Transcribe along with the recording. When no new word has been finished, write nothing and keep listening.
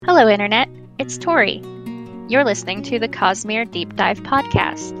Hello, Internet. It's Tori. You're listening to the Cosmere Deep Dive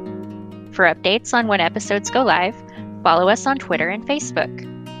Podcast. For updates on when episodes go live, follow us on Twitter and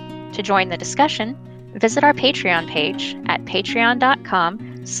Facebook. To join the discussion, visit our Patreon page at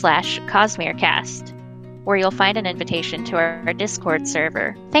patreon.com/CosmereCast, where you'll find an invitation to our Discord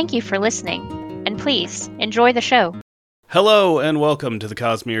server. Thank you for listening, and please enjoy the show. Hello, and welcome to the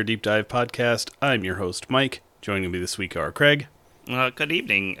Cosmere Deep Dive Podcast. I'm your host, Mike. Joining me this week are Craig. Good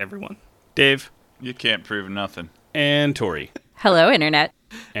evening, everyone. Dave. You can't prove nothing. And Tori. Hello, Internet.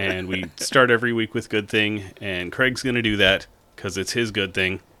 And we start every week with good thing, and Craig's going to do that because it's his good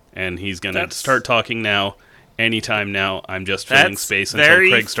thing, and he's going to start talking now, anytime now. I'm just filling space until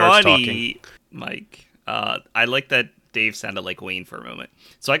Craig starts talking. Mike. I like that Dave sounded like Wayne for a moment.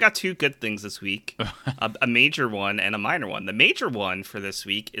 So I got two good things this week, a major one and a minor one. The major one for this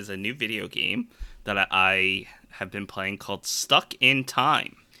week is a new video game that I have been playing called Stuck in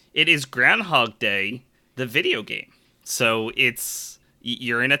Time. It is Groundhog Day, the video game. So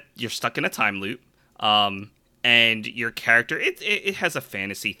you're stuck in a time loop, and your character it has a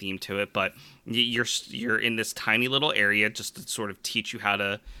fantasy theme to it, but you're in this tiny little area just to sort of teach you how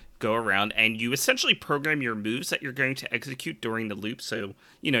to go around, and you essentially program your moves that you're going to execute during the loop. So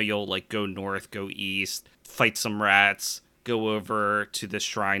you'll like go north, go east, fight some rats, go over to the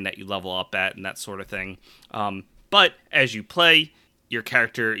shrine that you level up at, and that sort of thing. But as you play, your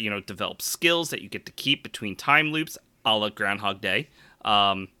character, develops skills that you get to keep between time loops, a la Groundhog Day.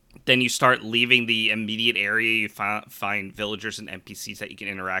 Then you start leaving the immediate area. You find villagers and NPCs that you can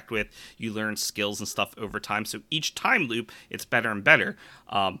interact with. You learn skills and stuff over time. So each time loop, it's better and better.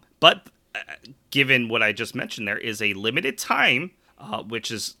 But given what I just mentioned, there is a limited time,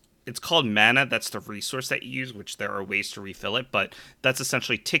 it's called mana. That's the resource that you use, which there are ways to refill it. But that's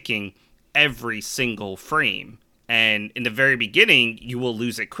essentially ticking every single frame. And in the very beginning, you will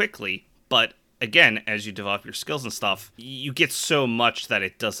lose it quickly. But again, as you develop your skills and stuff, you get so much that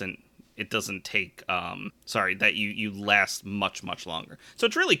it doesn't take, that you last much, much longer. So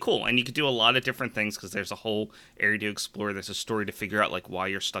it's really cool. And you can do a lot of different things because there's a whole area to explore. There's a story to figure out, like why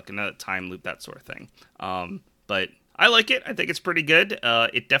you're stuck in a time loop, that sort of thing. But I like it. I think it's pretty good.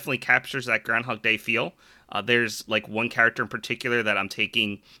 It definitely captures that Groundhog Day feel. There's like one character in particular that I'm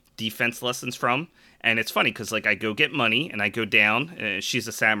taking defense lessons from. And it's funny because like I go get money and I go down. She's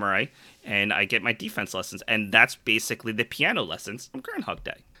a samurai, and I get my defense lessons, and that's basically the piano lessons from Groundhog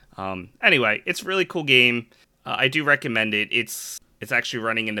Day. Anyway, it's a really cool game. I do recommend it. It's actually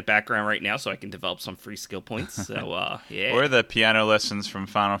running in the background right now, so I can develop some free skill points. So yeah. Or the piano lessons from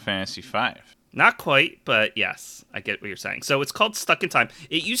Final Fantasy V. Not quite, but yes, I get what you're saying. So it's called Stuck in Time.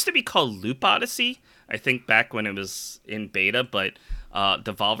 It used to be called Loop Odyssey, I think back when it was in beta, but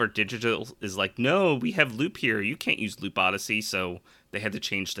Devolver Digital is like, no, we have Loop here. You can't use Loop Odyssey, so they had to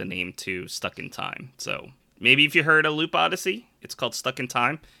change the name to Stuck in Time. So maybe if you heard of Loop Odyssey, it's called Stuck in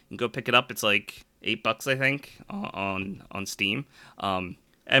Time. You can go pick it up. It's like $8, I think, on Steam. And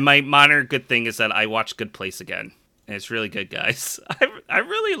my minor good thing is that I watched Good Place again. And it's really good, guys. I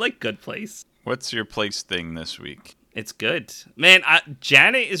really like Good Place. What's your place thing this week? It's good. Man,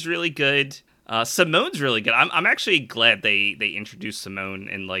 Janet is really good. Simone's really good. I'm actually glad they introduced Simone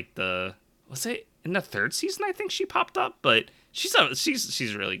in like was it in the third season? I think she popped up, but she's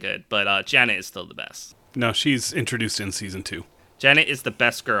really good. But Janet is still the best. No, she's introduced in season 2. Janet is the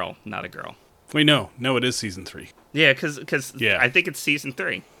best girl, not a girl. Wait, no, it is season 3. Yeah, because yeah. I think it's season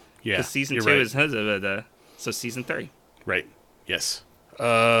 3. Yeah, because season 2 right. is so season 3. Right. Yes.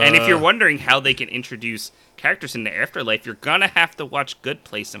 And if you're wondering how they can introduce characters in the afterlife, you're gonna have to watch Good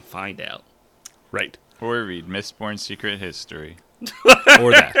Place and find out. Right. Or read Mistborn Secret History.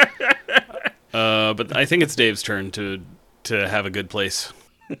 Or that. But I think it's Dave's turn to have a good place.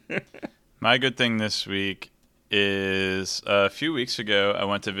 My good thing this week is a few weeks ago, I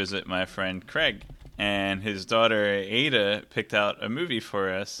went to visit my friend Craig, and his daughter Ada picked out a movie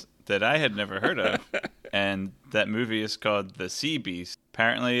for us that I had never heard of. And that movie is called The Sea Beast.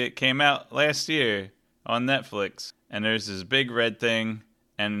 Apparently it came out last year on Netflix. And there's this big red thing,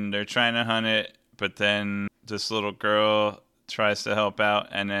 and they're trying to hunt it. But then this little girl tries to help out,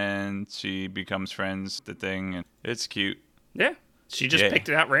 and then she becomes friends with the thing, and it's cute. Yeah, she just picked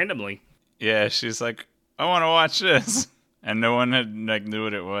it out randomly. Yeah, she's like, I want to watch this. And no one had knew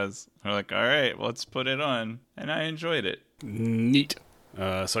what it was. We're like, all right, let's put it on. And I enjoyed it. Neat. So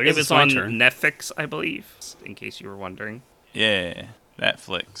I guess it was it's my on turn. Netflix, I believe, in case you were wondering. Yeah,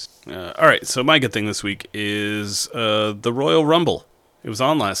 Netflix. All right, so my good thing this week is the Royal Rumble. It was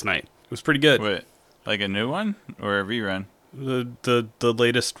on last night. It was pretty good. Wait, like a new one or a rerun? The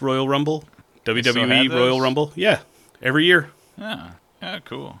latest Royal Rumble, still WWE have those? Royal Rumble. Yeah, every year. Yeah. Oh,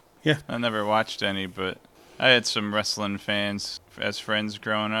 cool. Yeah. I never watched any, but I had some wrestling fans as friends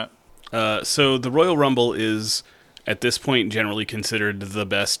growing up. So the Royal Rumble is, at this point, generally considered the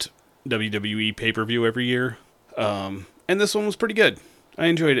best WWE pay-per-view every year. And this one was pretty good. I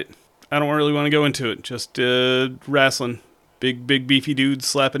enjoyed it. I don't really want to go into it. Just wrestling. Big beefy dudes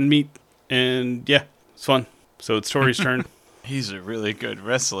slapping meat. And yeah, it's fun. So it's Tori's turn. He's a really good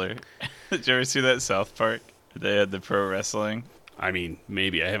wrestler. Did you ever see that South Park? They had the pro wrestling. I mean,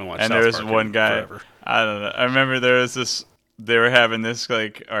 maybe. I haven't watched and South there was Park one guy, forever. I don't know. I remember there was this, they were having this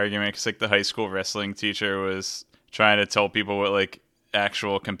like argument because like the high school wrestling teacher was trying to tell people what like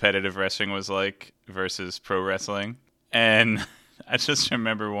actual competitive wrestling was like versus pro wrestling. And I just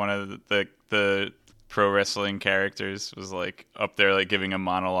remember one of the pro wrestling characters was like up there like giving a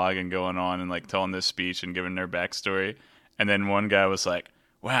monologue and going on and like telling this speech and giving their backstory. And then one guy was like,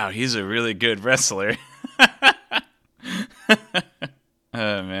 wow, he's a really good wrestler.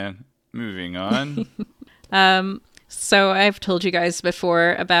 Oh, man. Moving on. So I've told you guys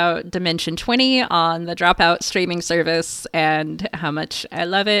before about Dimension 20 on the Dropout streaming service and how much I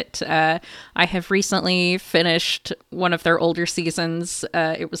love it. I have recently finished one of their older seasons.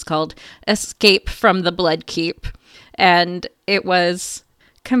 It was called Escape from the Blood Keep, and it was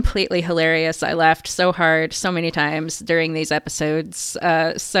completely hilarious. I laughed so hard so many times during these episodes.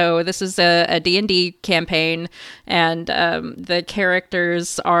 So this is a D&D campaign, and the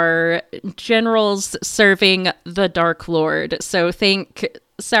characters are generals serving the Dark Lord. So think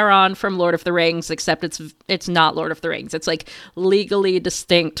Sauron from Lord of the Rings, except it's not Lord of the Rings. It's like legally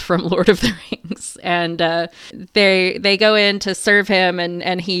distinct from Lord of the Rings. And they go in to serve him,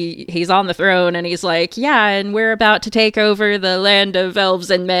 and he's on the throne, and he's like, yeah, and we're about to take over the land of elves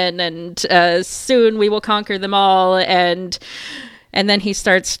and men, and soon we will conquer them all. And then he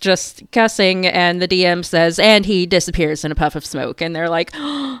starts just cussing, and the DM says, and he disappears in a puff of smoke. And they're like,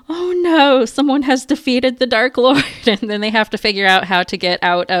 oh no, someone has defeated the Dark Lord. And then they have to figure out how to get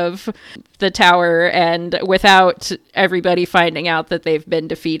out of the tower and without everybody finding out that they've been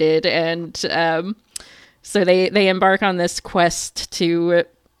defeated. And so they embark on this quest to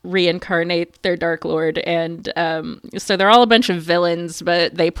reincarnate their Dark Lord, and so they're all a bunch of villains,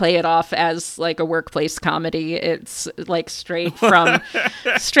 but they play it off as like a workplace comedy. It's like straight from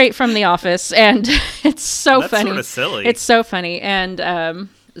The Office, and it's so That's funny. Sort of silly. It's so funny, and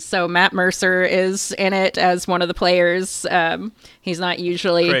so Matt Mercer is in it as one of the players. He's not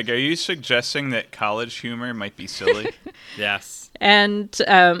usually. Craig, are you suggesting that college humor might be silly? Yes. And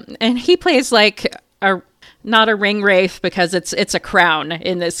he plays like not a ring wraith, because it's a crown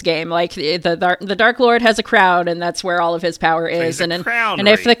in this game. Like the Dark Lord has a crown, and that's where all of his power is. So And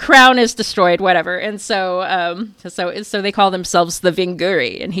if the crown is destroyed, whatever. And so they call themselves the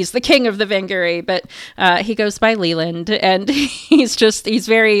Vinguri, and he's the king of the Vinguri. But he goes by Leland, and he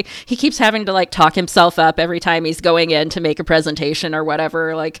keeps having to like talk himself up every time he's going in to make a presentation or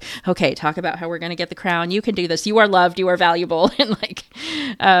whatever. Like, okay, talk about how we're going to get the crown. You can do this. You are loved. You are valuable. And like,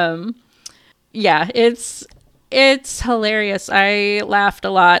 yeah, it's hilarious. I laughed a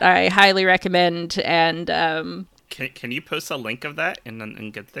lot. I highly recommend. And can you post a link of that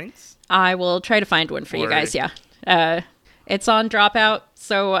in Good Things? I will try to find one for you guys. Yeah, it's on Dropout,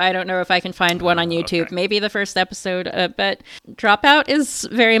 so I don't know if I can find one on YouTube. Okay. Maybe the first episode, but Dropout is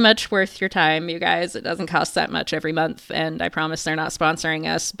very much worth your time, you guys. It doesn't cost that much every month, and I promise they're not sponsoring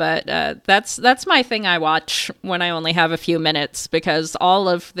us. But that's my thing. I watch when I only have a few minutes, because all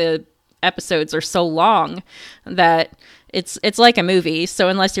of the episodes are so long that it's like a movie. So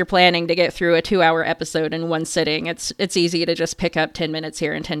unless you're planning to get through a 2-hour episode in one sitting, it's easy to just pick up 10 minutes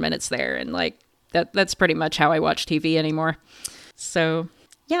here and 10 minutes there, and like that's pretty much how I watch TV anymore. So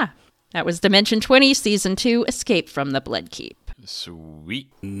yeah, that was Dimension 20 Season 2, Escape from the Blood Keep. Sweet.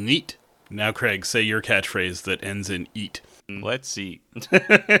 Neat. Now, Craig, say your catchphrase that ends in eat. Let's eat.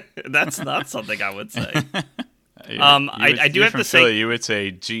 That's not something I would say. I do have to say, Philly, you would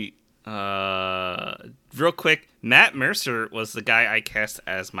say G. real quick, Matt Mercer was the guy I cast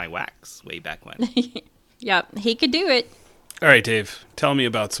as my Wax way back when. Yep, he could do it. All right, Dave, tell me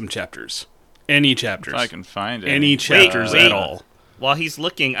about some chapters. Any chapters. If I can find it. Any chapters wait. at all. While he's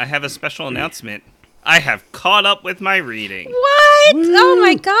looking, I have a special announcement. I have caught up with my reading. What? Woo! Oh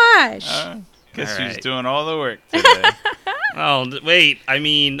my gosh. Guess All who's right. doing all the work today? Oh, wait. I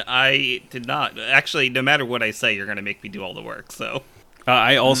mean, I did not. Actually, no matter what I say, you're going to make me do all the work, so.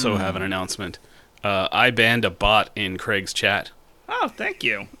 I also have an announcement. I banned a bot in Craig's chat. Oh, thank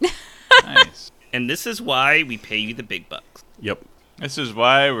you. Nice. And this is why we pay you the big bucks. Yep. This is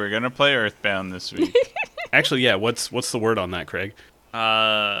why we're going to play Earthbound this week. Actually, yeah, what's the word on that, Craig?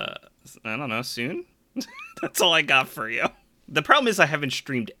 I don't know, soon? That's all I got for you. The problem is I haven't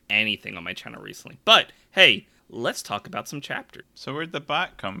streamed anything on my channel recently. But, hey, let's talk about some chapters. So where'd the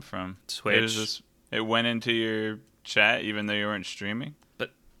bot come from? Twitch. It went into your chat even though you weren't streaming?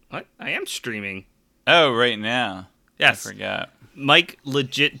 But, what? I am streaming. Oh, right now. Yes. I forgot. Mike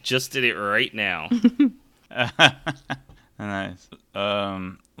legit just did it right now. Nice.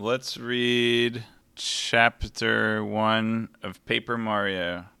 Let's read Chapter 1 of Paper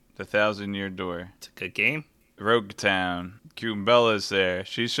Mario, The 1,000-Year Door. It's a good game. Rogue Town. Goombella's there.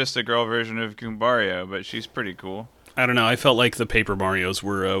 She's just a girl version of Goombario, but she's pretty cool. I don't know. I felt like the Paper Marios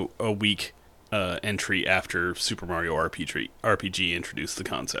were a weak entry after Super Mario RPG introduced the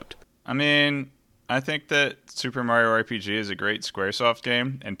concept. I mean, I think that Super Mario RPG is a great Squaresoft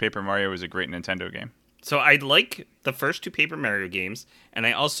game, and Paper Mario is a great Nintendo game. So I like the first 2 Paper Mario games, and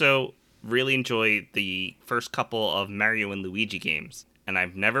I also really enjoy the first couple of Mario and Luigi games. And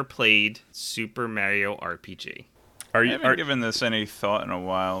I've never played Super Mario RPG. I haven't given this any thought in a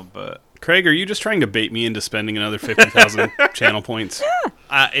while, but... Craig, are you just trying to bait me into spending another 50,000 channel points?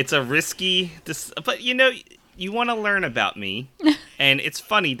 It's a risky... But, you want to learn about me. And it's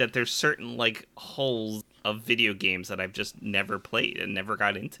funny that there's certain, holes of video games that I've just never played and never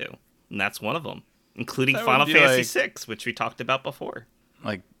got into. And that's one of them. Including Final Fantasy VI, which we talked about before.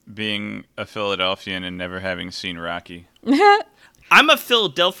 Like being a Philadelphian and never having seen Rocky. I'm a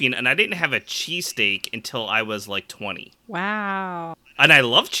Philadelphian, and I didn't have a cheesesteak until I was 20. Wow. And I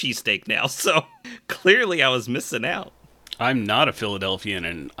love cheesesteak now, so clearly I was missing out. I'm not a Philadelphian,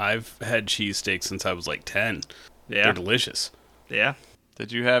 and I've had cheesesteaks since I was 10. Yeah. They're delicious. Yeah.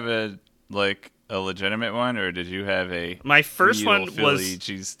 Did you have a legitimate one, or did you have my first one Philly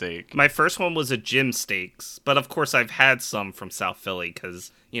cheesesteak? My first one was a Jim Steaks, but of course I've had some from South Philly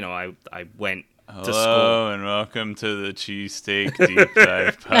because I went to school. Hello and welcome to the Cheesesteak Deep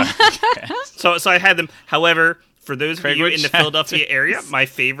Dive podcast. So I had them. However, for those of you in the Philadelphia area, my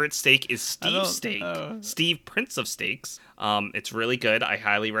favorite steak is Steve Steak. Steve, Prince of Steaks. It's really good. I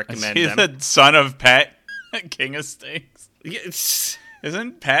highly recommend them. He's the son of Pat, King of Steaks. Yes.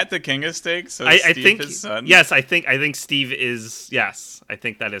 Isn't Pat the King of Steaks? So I Steve think his son? Yes, I think Steve is. Yes, I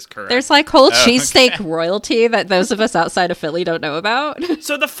think that is correct. There's whole cheesesteak royalty that those of us outside of Philly don't know about.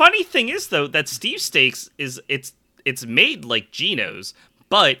 So the funny thing is though that Steve Steaks it's made like Geno's,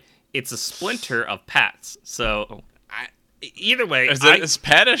 but it's a splinter of Pat's. So either way, is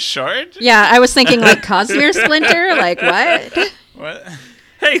Pat a shard? Yeah, I was thinking Cosmere Splinter. What? What?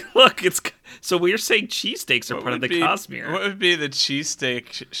 Hey, look, it's. So we're saying cheesesteaks are part of the Cosmere. What would be the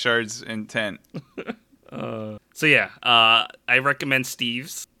cheesesteak shard's intent? So yeah, I recommend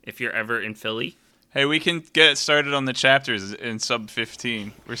Steve's if you're ever in Philly. Hey, we can get started on the chapters in sub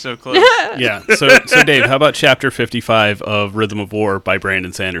 15. We're so close. Yeah. So Dave, how about Chapter 55 of Rhythm of War by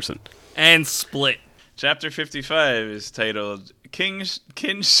Brandon Sanderson? And Split. Chapter 55 is titled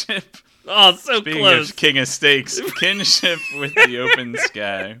Kinship. Oh, so Speaking close. of King of Steaks, Kinship with the Open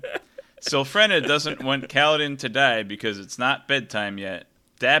Sky. Sylphrena doesn't want Kaladin to die because it's not bedtime yet.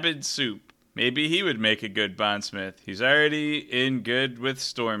 Dabbid Soup. Maybe he would make a good bondsmith. He's already in good with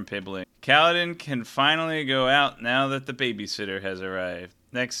storm pibbling. Kaladin can finally go out now that the babysitter has arrived.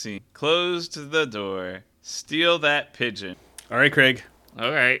 Next scene. Closed the door. Steal that pigeon. All right, Craig.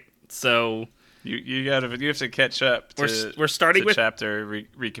 All right. So you have to catch up. We're starting with chapter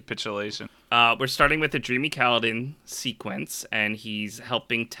recapitulation. We're starting with the Dreamy Kaladin sequence, and he's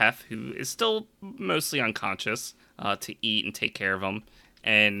helping Tef, who is still mostly unconscious, to eat and take care of him.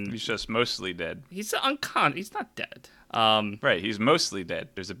 And he's just mostly dead. He's not dead. Right, he's mostly dead.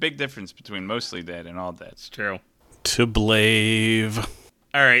 There's a big difference between mostly dead and all dead. It's true. To Blave.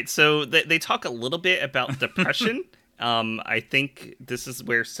 All right, so they talk a little bit about depression. I think this is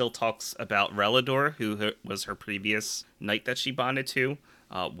where Syl talks about Relador, who was her previous knight that she bonded to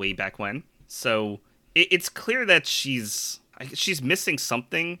way back when. So it's clear that she's missing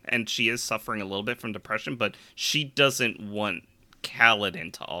something, and she is suffering a little bit from depression, but she doesn't want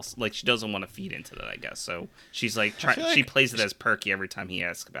Kaladin to also, she doesn't want to feed into that, I guess. So she's she plays it as perky every time he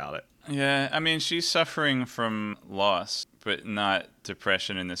asks about it. Yeah, I mean, she's suffering from loss, but not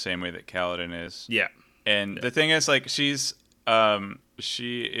depression in the same way that Kaladin is. Yeah. And the thing is,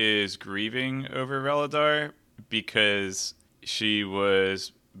 she is grieving over Reladar because she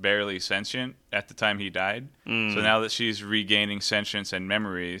was barely sentient at the time he died. So now that she's regaining sentience and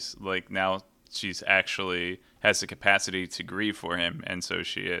memories, now she's actually has the capacity to grieve for him, and so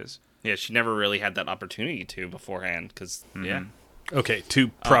she is. Yeah, she never really had that opportunity to beforehand, because, yeah. Okay, to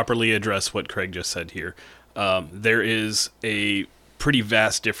properly address what Craig just said here, there is a pretty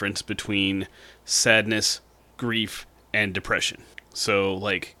vast difference between sadness, grief, and depression. So,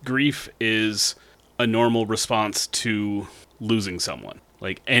 grief is a normal response to losing someone.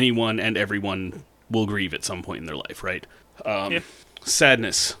 Like, anyone and everyone will grieve at some point in their life, right?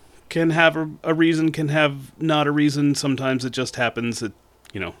 Sadness can have a reason, can have not a reason. Sometimes it just happens.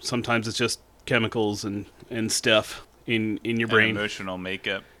 Sometimes it's just chemicals and stuff in your brain. Emotional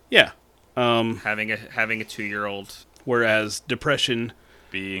makeup. Yeah. Having a 2-year-old. Whereas depression...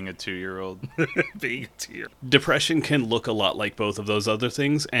 Being a 2-year-old. Depression can look a lot like both of those other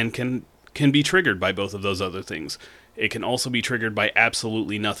things and can be triggered by both of those other things. It can also be triggered by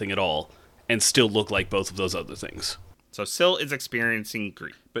absolutely nothing at all and still look like both of those other things. So Syl is experiencing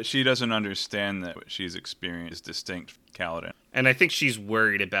grief. But she doesn't understand that what she's experienced is distinct from Kaladin. And I think she's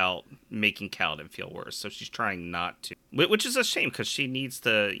worried about making Kaladin feel worse, so she's trying not to. Which is a shame, because she needs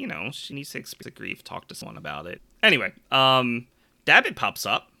to experience the grief, talk to someone about it. Anyway, Dabbit pops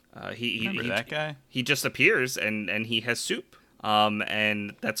up. Remember that guy? He just appears, and he has soup.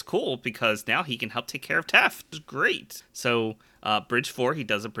 And that's cool, because now he can help take care of Tef. It's great. So, Bridge 4, he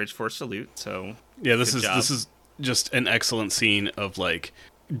does a Bridge 4 salute, so... Yeah, this is just an excellent scene of, like,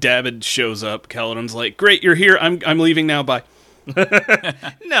 Dabbit shows up, Kaladin's like, great, you're here, I'm leaving now, bye.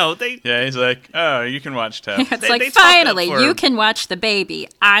 No, they... Yeah, he's like, oh, you can watch Tef. It's finally, you can watch the baby.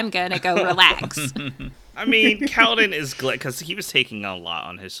 I'm gonna go relax. I mean, Kaladin is glad, because he was taking a lot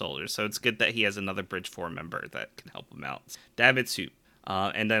on his shoulders, so it's good that he has another Bridge 4 member that can help him out. Dabbit soup.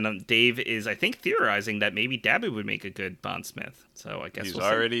 And then Dave is, I think, theorizing that maybe Dabbit would make a good bondsmith. So I guess he's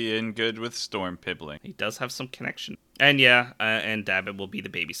already in good with Storm Pibbling. He does have some connection. And and Dabbit will be the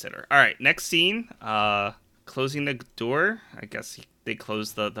babysitter. All right, next scene. Closing the door. I guess they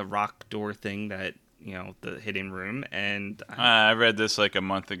closed the rock door thing that, the hidden room. And I read this like a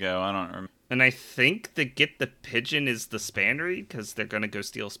month ago. I don't remember. And I think the Get the Pigeon is the Spanreed, because they're going to go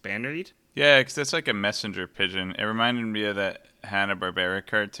steal Spanreed. Yeah, because that's like a messenger pigeon. It reminded me of that Hanna-Barbera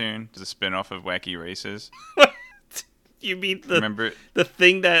cartoon. It's a spin-off of Wacky Races. What? You mean the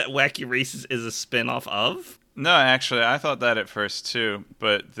thing that Wacky Races is a spin-off of? No, actually, I thought that at first too.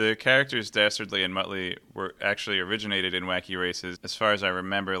 But the characters Dastardly and Muttley were actually originated in Wacky Races, as far as I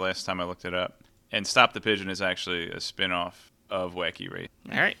remember last time I looked it up. And Stop the Pigeon is actually a spin-off of Wacky Races.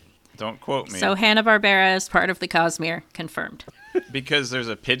 All right. Don't quote me. So Hanna-Barbera is part of the Cosmere, confirmed. Because there's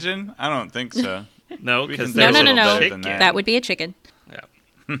a pigeon? I don't think so. No, because no. That. That would be a chicken.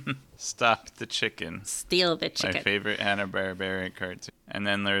 Yeah. Stop the Chicken. Steal the chicken. My favorite Hanna-Barbera cartoon. And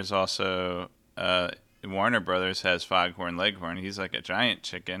then there's also Warner Brothers has Foghorn Leghorn. He's like a giant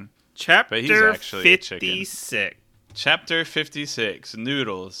chicken. Chapter but he's actually 56. Chapter 56,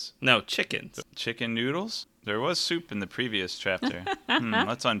 Noodles. No, chickens. Chicken noodles? There was soup in the previous chapter.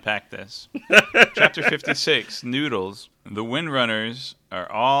 Let's unpack this. Chapter 56, Noodles. The Windrunners are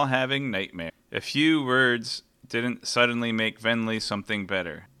all having nightmares. A few words didn't suddenly make Venli something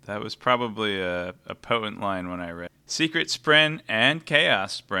better. That was probably a potent line when I read. Secret Spren and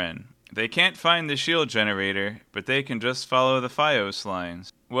Chaos Spren. They can't find the shield generator, but they can just follow the Fios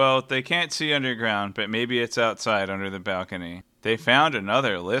lines. Well, they can't see underground, but maybe it's outside under the balcony. They found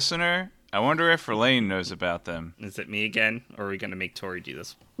another listener? I wonder if Verlaine knows about them. Is it me again, or are we going to make Tori do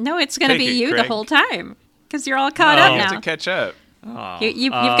this? No, it's going to be you, Craig, the whole time, because you're all caught up now. You have to catch up. Oh.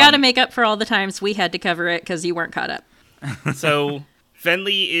 You've got to make up for all the times we had to cover it because you weren't caught up. So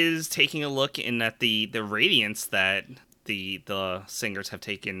Venli is taking a look in at the radiance that the singers have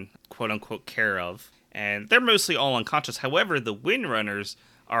taken quote-unquote care of, and they're mostly all unconscious. However, the Windrunners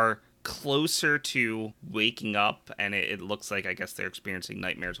are closer to waking up, and it looks like, I guess, they're experiencing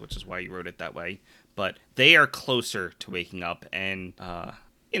nightmares, which is why you wrote it that way. But they are closer to waking up, and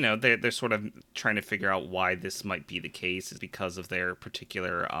they're sort of trying to figure out why this might be the case. Is because of their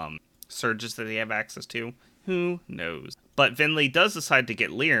particular surges that they have access to. Who knows? But Venli does decide to get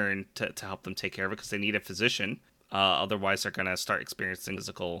Liren to help them take care of it, because they need a physician. Otherwise, they're going to start experiencing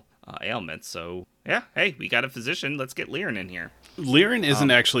physical ailments. So, yeah, hey, we got a physician. Let's get Liren in here. Liren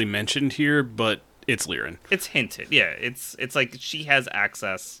isn't actually mentioned here, but it's Liren. It's hinted. Yeah, it's like she has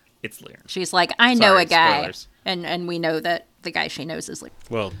access. It's Liren. She's like, I know a guy. And we know that the guy she knows is Liren.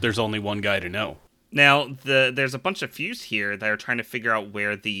 Well, there's only one guy to know. Now, there's a bunch of fuse here that are trying to figure out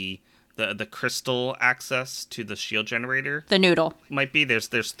where the crystal access to the shield generator, the noodle, might be. There's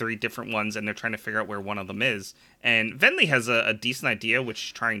 3 different ones, and they're trying to figure out where one of them is. And Venli has a decent idea, which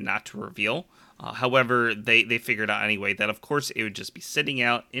she's trying not to reveal. However, they figured out anyway that, of course, it would just be sitting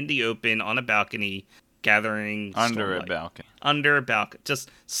out in the open on a balcony, gathering under starlight. Under a balcony, just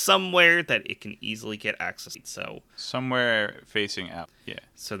somewhere that it can easily get access. So somewhere facing out. Yeah.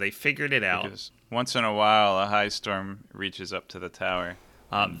 So they figured it out. Because once in a while, a high storm reaches up to the tower.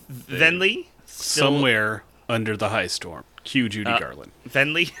 Venli somewhere under the high storm. Cue Judy Garland.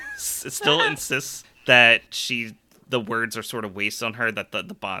 Venli still insists that the words are sort of wasted on her, that the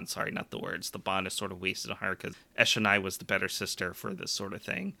bond, sorry, not the words, the bond is sort of wasted on her because Eshonai was the better sister for this sort of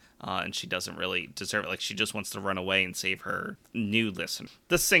thing, and she doesn't really deserve it. Like, she just wants to run away and save her new listener,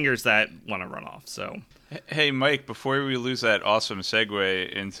 the singers that want to run off. So, hey, Mike, before we lose that awesome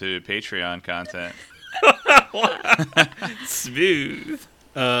segue into Patreon content. Smooth.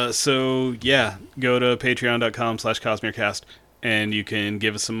 So, yeah, go to patreon.com/CosmereCast, and you can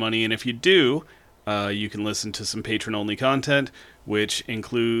give us some money, and if you do... you can listen to some patron-only content, which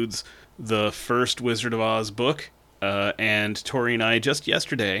includes the first Wizard of Oz book, and Tori and I just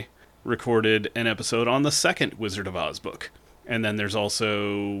yesterday recorded an episode on the second Wizard of Oz book. And then there's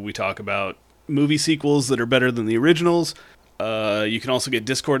also, we talk about movie sequels that are better than the originals. You can also get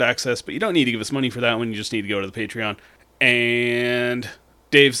Discord access, but you don't need to give us money for that one, you just need to go to the Patreon. And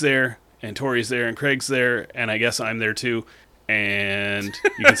Dave's there, and Tori's there, and Craig's there, and I guess I'm there too. And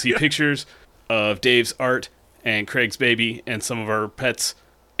you can see pictures of Dave's art and Craig's baby and some of our pets,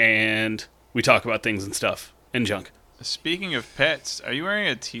 and we talk about things and stuff and junk. Speaking of pets, are you wearing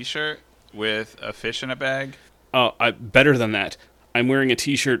a t-shirt with a fish in a bag? Oh, better than that. I'm wearing a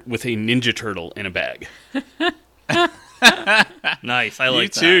t-shirt with a Ninja Turtle in a bag. Nice, I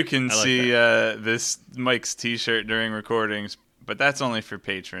like that. You too can see this Mike's t-shirt during recordings, but that's only for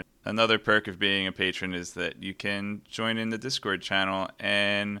patrons. Another perk of being a patron is that you can join in the Discord channel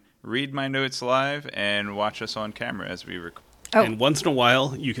and read my notes live and watch us on camera as we record. Oh. And once in a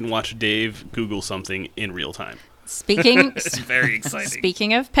while, you can watch Dave Google something in real time. It's very exciting.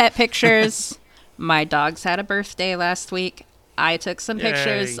 Speaking of pet pictures, my dogs had a birthday last week. I took some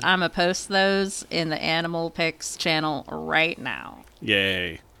pictures. I'm going to post those in the Animal Pics channel right now.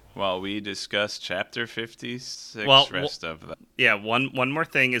 Yay. While we discuss Chapter 56, rest of them. Yeah, one more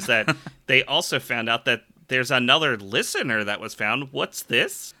thing is that they also found out that there's another listener that was found. What's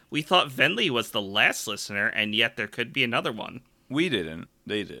this? We thought Venli was the last listener, and yet there could be another one. We didn't.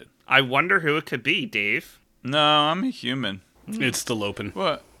 They did. I wonder who it could be, Dave. No, I'm a human. It's the Lopen.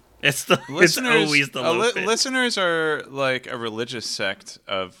 What? It's always the Lopen. Listeners are like a religious sect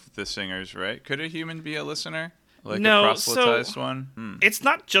of the singers, right? Could a human be a listener? Like a proselytized one? It's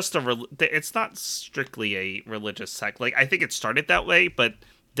not just it's not strictly a religious sect. Like, I think it started that way, but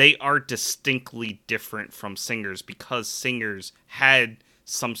they are distinctly different from singers because singers had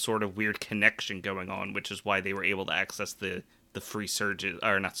some sort of weird connection going on, which is why they were able to access the free searches,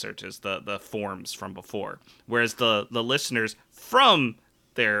 or not searches, the forms from before. Whereas the listeners from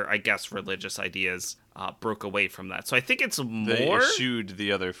their, I guess, religious ideas broke away from that. So I think it's more... They eschewed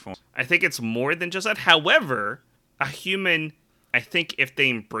the other form. I think it's more than just that. However, a human, I think if they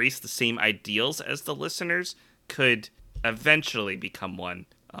embrace the same ideals as the listeners, could eventually become one.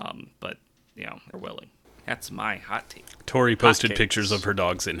 But, they're willing. That's my hot take. Tori posted pictures of her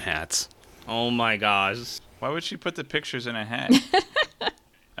dogs in hats. Oh my gosh. Why would she put the pictures in a hat? All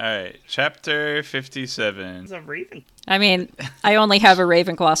right, Chapter 57. It's a raven. I mean, I only have a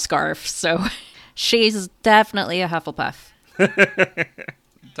Ravenclaw scarf, so she's definitely a Hufflepuff.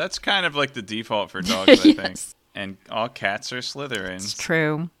 That's kind of like the default for dogs, I think. And all cats are Slytherins. It's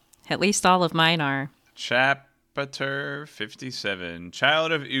true. At least all of mine are. Chapter 57.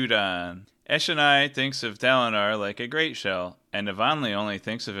 Child of Udon. Eshonai thinks of Dalinar like a great shell, and Avonlea only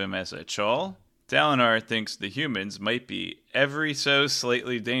thinks of him as a chol. Dalinar thinks the humans might be every so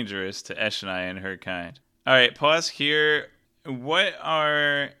slightly dangerous to Eshonai and her kind. All right, pause here. What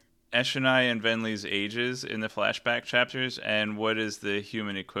are Eshonai and Venli's ages in the flashback chapters, and what is the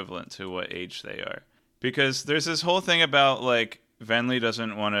human equivalent to what age they are? Because there's this whole thing about, like, Venli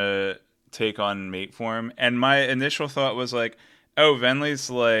doesn't want to take on mate form, and my initial thought was, like, oh, Venli's,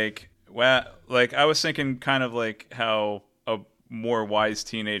 like, wow, like, I was thinking kind of like how a more wise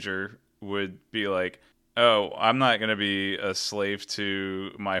teenager would be like, oh, I'm not going to be a slave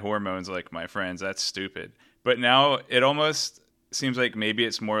to my hormones like my friends. That's stupid. But now it almost seems like maybe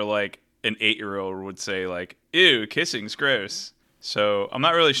it's more like an 8-year-old would say, like, ew, kissing's gross. So I'm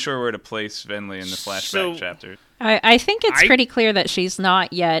not really sure where to place Venli in the flashback chapter. I think it's pretty clear that she's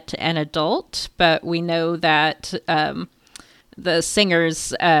not yet an adult, but we know that the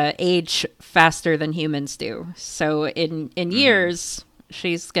singers age faster than humans do. So in years,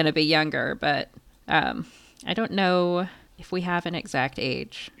 she's going to be younger, but I don't know if we have an exact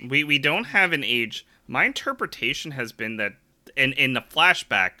age. We don't have an age. My interpretation has been that in the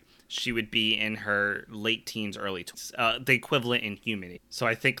flashback, she would be in her late teens, early 20s, the equivalent in human. So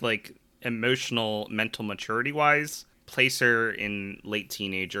I think, like, emotional, mental maturity-wise, place her in late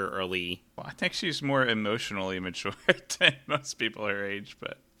teenager, early... Well, I think she's more emotionally mature than most people her age,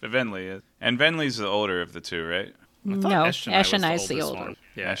 but Venli is. And Venli's the older of the two, right? No, Eshonai's the older one.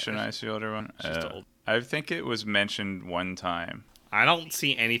 Yeah, Eshonai's the older one? I think it was mentioned one time. I don't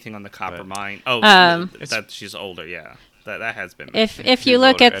see anything on the Copper Mine. Oh, that she's older. Yeah, that has been mentioned. If you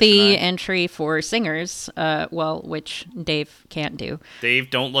look at the entry for singers, which Dave can't do. Dave,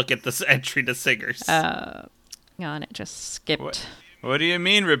 don't look at this entry to singers. On it just skipped. What do you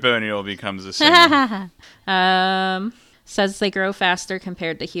mean Raboniel becomes a singer? Says they grow faster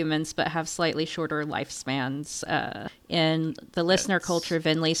compared to humans, but have slightly shorter lifespans. In the listener culture,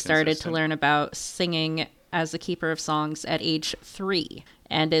 Venli started to learn about singing as a keeper of songs at age 3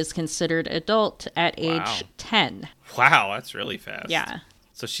 and is considered adult at age 10. Wow, that's really fast. Yeah.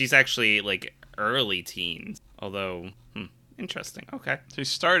 So she's actually like early teens, although, interesting. Okay. She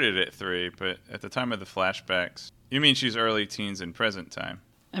started at 3, but at the time of the flashbacks, you mean she's early teens in present time?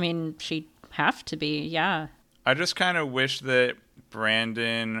 I mean, she'd have to be, yeah. I just kind of wish that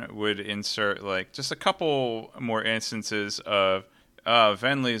Brandon would insert like just a couple more instances of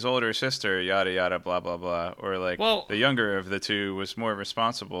Venli's older sister, yada yada, blah blah blah, or like the younger of the two was more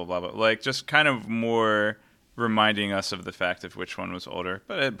responsible, blah blah. Like just kind of more reminding us of the fact of which one was older.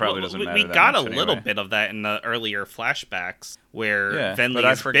 But it probably doesn't matter. We got a little bit of that in the earlier flashbacks where Venli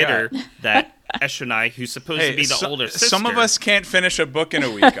is bitter that Eshonai, who's supposed to be the older sister. Some of us can't finish a book in a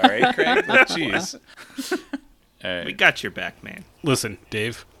week, all right, Craig? Jeez. Right. We got your back, man. Listen,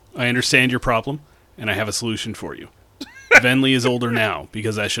 Dave, I understand your problem, and I have a solution for you. Venli is older now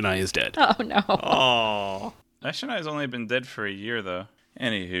because Eshonai is dead. Oh, no. Oh. Eshonai's only been dead for a year, though.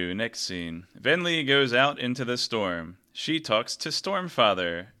 Anywho, next scene. Venli goes out into the storm. She talks to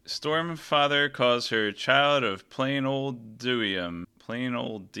Stormfather. Stormfather calls her child of plain old Diem.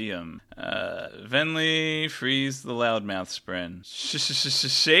 Venli frees the loudmouth spren.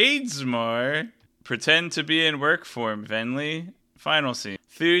 Shadesmore. Pretend to be in work form, Venli. Final scene.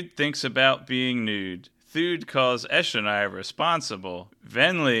 Thude thinks about being nude. Thude calls Eshonai responsible.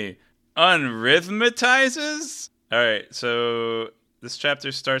 Venli unrhythmatizes? Alright, so this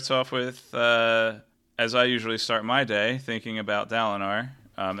chapter starts off with, as I usually start my day, thinking about Dalinar.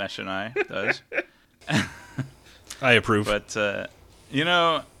 Eshonai does. I approve. But,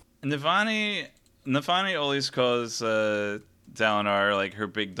 Navani always calls Dalinar like her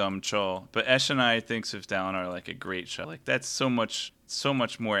big dumb chul, but Eshonai thinks of Dalinar like a great chul. Like that's so much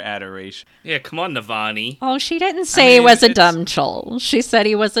more adoration. Yeah, come on, Navani. Oh, she didn't say he was a dumb chul. She said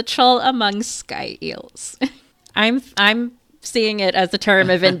he was a chul among sky eels. I'm seeing it as a term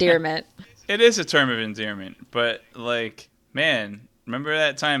of endearment. It is a term of endearment, but like, man, remember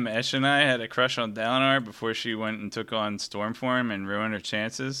that time Eshonai had a crush on Dalinar before she went and took on Stormform and ruined her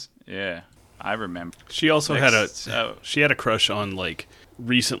chances? Yeah. I remember. She also had a crush on like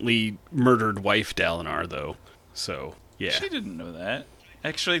recently murdered wife Dalinar though. So yeah. She didn't know that.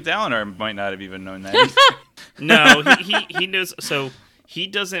 Actually, Dalinar might not have even known that. No, he knows. So he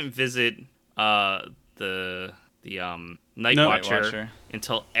doesn't visit the Night Watcher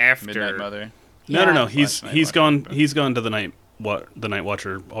until after Midnight Mother. No. He's gone to the Night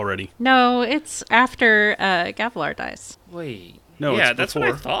Watcher already. No, it's after Gavilar dies. Wait. No, yeah, it's that's before.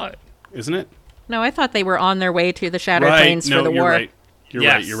 what I thought. Isn't it? No, I thought they were on their way to the Shattered Plains for the war. Right. You're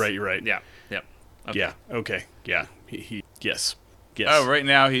right. Yeah. Yep. Okay. Yeah. Okay. Yeah. Yes. Oh, right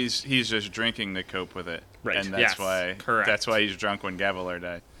now he's just drinking to cope with it. Right. And that's why. Correct. That's why he's drunk when Gavilar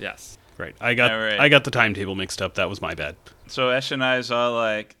died. Yes. Right. I got the timetable mixed up. That was my bad. So Eshonai's all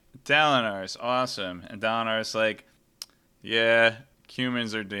like, Dalinar's awesome, and Dalinar's like, yeah,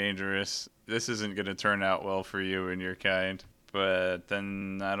 humans are dangerous. This isn't going to turn out well for you and your kind. But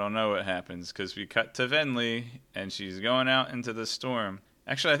then I don't know what happens, because we cut to Venli, and she's going out into the storm.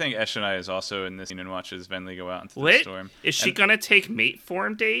 Actually, I think Eshonai is also in this scene and watches Venli go out into the storm. Is she going to take mate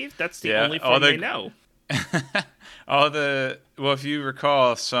form, Dave? That's the only form they know. Well, if you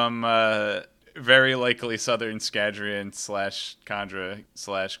recall, some very likely Southern Scadrian / Khandra /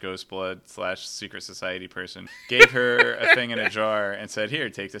 Ghostblood / Secret Society person gave her a thing in a jar and said, "Here,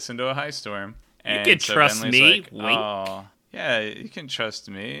 take this into a high storm." And you can trust me. Like, wink. Oh, yeah, you can trust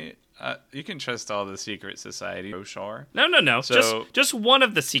me. You can trust all the secret society. Roshar. No. So, just one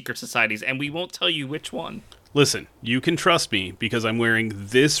of the secret societies, and we won't tell you which one. Listen, you can trust me because I'm wearing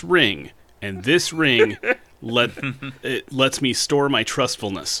this ring, and this ring lets me store my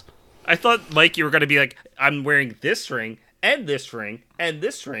trustfulness. I thought, Mike, you were going to be like, I'm wearing this ring, and this ring, and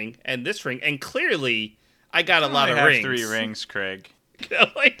this ring, and this ring, and clearly I got a lot of rings. 3 rings, Craig.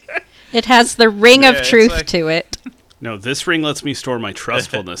 It has the ring of truth to it. No, this ring lets me store my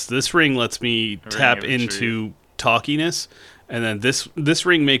trustfulness. This ring lets me tap into talkiness. And then this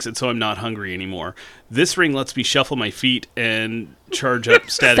ring makes it so I'm not hungry anymore. This ring lets me shuffle my feet and charge up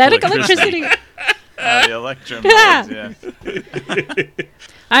static electricity. The Electrum. Yeah.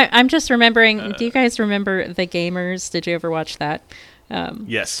 I'm just remembering. Do you guys remember The Gamers? Did you ever watch that?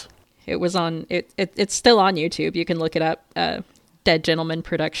 Yes. It was on. It's still on YouTube. You can look it up. Dead Gentleman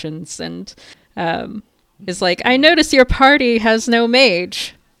Productions, and is like, I notice your party has no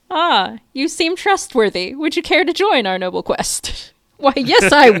mage. Ah, you seem trustworthy. Would you care to join our noble quest? Why,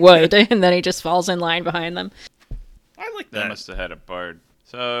 yes, I would. And then he just falls in line behind them. I like They that. must have had a bard.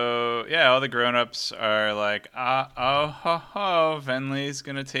 So, yeah, all the grown-ups are like, Venli's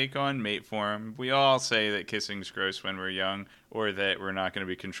going to take on mate form. We all say that kissing's gross when we're young, or that we're not going to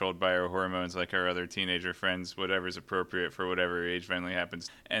be controlled by our hormones like our other teenager friends, whatever's appropriate for whatever age Venli happens.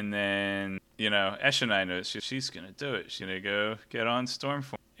 And then, Eshonai knows she's going to do it. She's going to go get on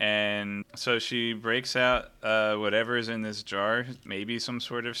Stormform. And so she breaks out whatever is in this jar, maybe some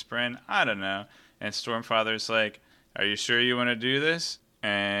sort of spren, I don't know. And Stormfather's like, are you sure you want to do this?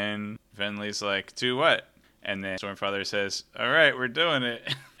 And Venli's like, do what? And then Stormfather says, all right, we're doing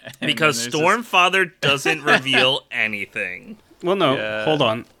it. Because Stormfather doesn't reveal anything. Well, no, hold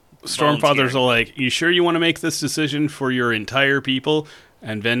on. Stormfather's all like, you sure you want to make this decision for your entire people?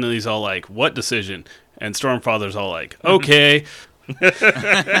 And Venli's all like, what decision? And Stormfather's all like, okay.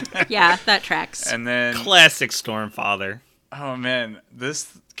 Yeah, that tracks. And then Classic Stormfather. Oh man,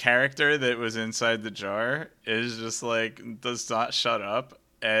 this character that was inside the jar is just like does not shut up,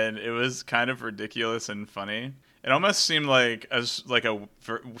 and it was kind of ridiculous and funny. It almost seemed like a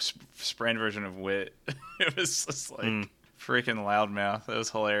Spren version of Wit. It was just like freaking loudmouth. It was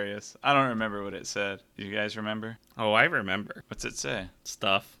hilarious. I don't remember what it said. Do you guys remember? Oh, I remember. What's it say?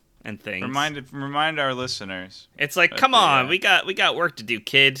 Stuff and things. Remind our listeners. It's like, come on, we got work to do,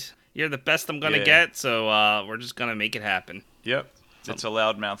 kid. You're the best I'm gonna get, so we're just gonna make it happen. Yep. It's a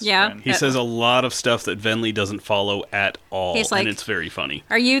loudmouth Yeah. He says a lot of stuff that Venli doesn't follow at all, He's like, and it's very funny.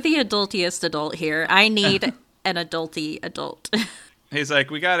 Are you the adultiest adult here? I need an adulty adult. He's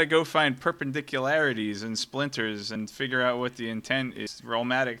like, we gotta go find perpendicularities and splinters and figure out what the intent is.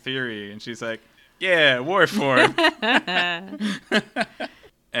 Romatic theory. And she's like, yeah, Warform.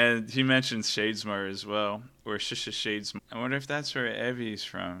 And he mentions Shadesmar as well, or Shadesmar. I wonder if that's where Evie's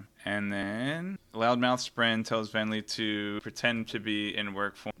from. And then Loudmouth Spren tells Venli to pretend to be in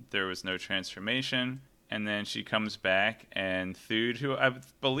work form. There was no transformation. And then she comes back, and Thude, who I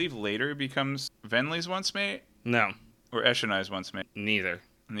believe later becomes Venli's once mate? No. Or Eshonai's once mate? Neither.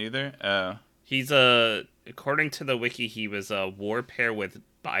 Neither? Oh. He's according to the wiki, he was a war pair with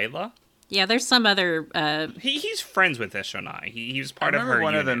Byla. Yeah, there's some other... He's friends with Eshonai. He was part of her I remember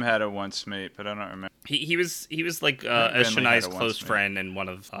one unit. of them had a once mate, but I don't remember. He was like Eshonai's close friend and one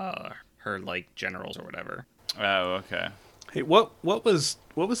of her like generals or whatever. Oh, okay. Hey, what was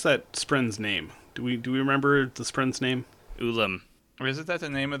that Spren's name? Do we remember the Spren's name? Ulam. Or is that the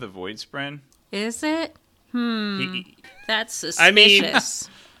name of the Void Spren? Is it? That's suspicious. I mean,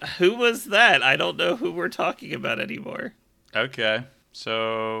 who was that? I don't know who we're talking about anymore. Okay.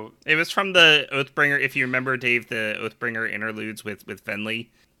 So it was from the Oathbringer. If you remember, Dave, the Oathbringer interludes with Venli.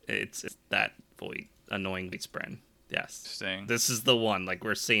 It's that annoying Void Spren. Yes. Interesting. This is the one. Like,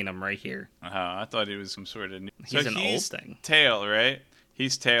 we're seeing him right here. I thought he was some sort of... He's an old thing. Tail, right?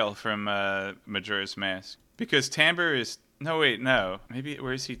 He's Tail from Majora's Mask. Because Tamber is... No, wait, no. Maybe...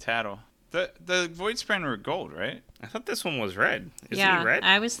 Where is he Tattle? The Void Spren were gold, right? I thought this one was red. Isn't yeah, he red?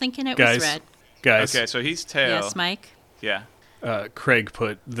 I was thinking it Guys, was red. Guys. Okay, so he's Tail. Yes, Mike? Yeah. Craig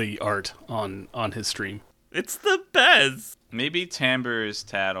put the art on his stream. It's the best. Maybe Tamber is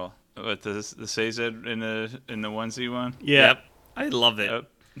Tattle. What, the Sazed in the onesie one? Yeah. Yep. I love it. Oh.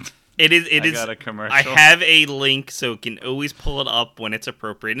 It is. I got a commercial. I have a link so can always pull it up when it's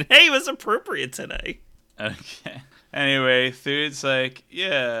appropriate. And hey, it was appropriate today. Okay. Anyway, Thude's like,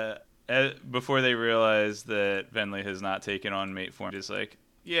 yeah. Before they realize that Venli has not taken on mate form, he's like,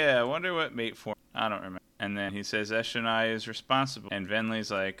 yeah, I wonder what mate form. I don't remember. And then he says Eshonai is responsible. And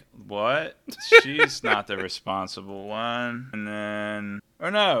Venli's like, what? She's not the responsible one. And then... Or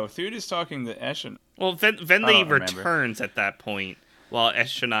no, Thude is talking to Eshonai. Well, Venli returns at that point while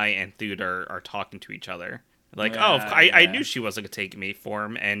Eshonai and Thude are talking to each other. Like, I knew she wasn't going to take mate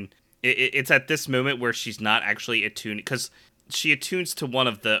form. And it's at this moment where she's not actually attuned. Because she attunes to one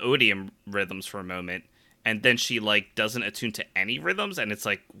of the Odium rhythms for a moment. And then she, like, doesn't attune to any rhythms, and it's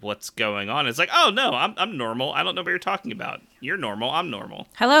like, what's going on? It's like, oh, no, I'm normal. I don't know what you're talking about. You're normal. I'm normal.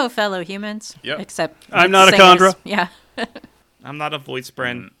 Hello, fellow humans. Yep. Except... I'm not a Kandra. Yeah. I'm not a Void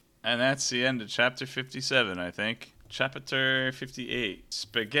Spren. And that's the end of Chapter 57, I think. Chapter 58,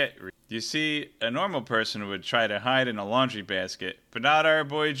 Spaghetti. You see, a normal person would try to hide in a laundry basket, but not our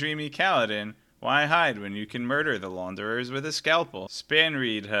boy Dreamy Kaladin. Why hide when you can murder the launderers with a scalpel?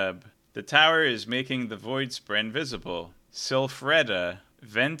 Spanreed Hub. The tower is making the Void Spren visible. Sylphreda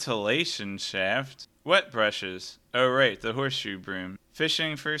ventilation shaft, wet brushes. Oh, right, the horseshoe broom.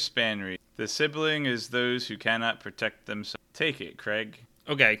 Fishing for spanreed. The sibling is those who cannot protect themselves. Take it, Craig.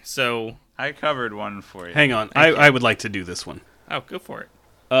 Okay, so... I covered one for you. Hang on. I would like to do this one. Oh, go for it.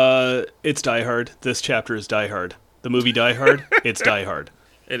 It's Die Hard. This chapter is Die Hard. The movie Die Hard, it's Die Hard.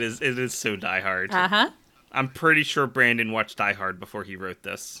 It is so Die Hard. Uh-huh. I'm pretty sure Brandon watched Die Hard before he wrote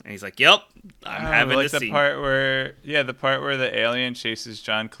this. And he's like, yep, I'm having like to the see. part where the alien chases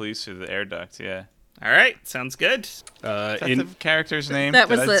John Cleese through the air duct, yeah. All right, sounds good. Is that the character's name? There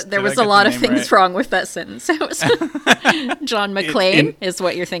was a lot of things wrong with that sentence. It was John McClane is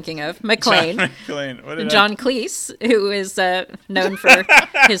what you're thinking of. McClane. John McClane. John Cleese, who is known for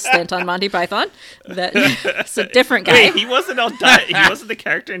his stint on Monty Python. It's a different guy. Wait, he wasn't the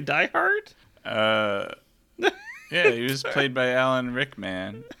character in Die Hard? Yeah, he was played by Alan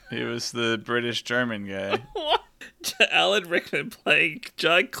Rickman. He was the British-German guy. What? Alan Rickman playing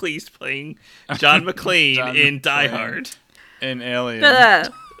John Cleese playing John McClane in Die Hard. In Alien. I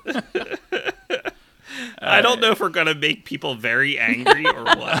don't know if we're going to make people very angry or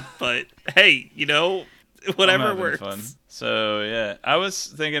what, but hey, whatever works. Fun. So, yeah. I was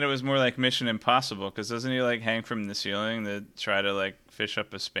thinking it was more like Mission Impossible, because doesn't he, hang from the ceiling to try to, fish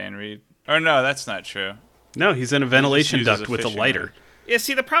up a spanreed? Or no, that's not true. No, he's in a ventilation duct with a lighter. Rod. Yeah,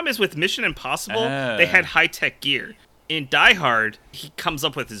 see, the problem is with Mission Impossible, they had high-tech gear. In Die Hard, he comes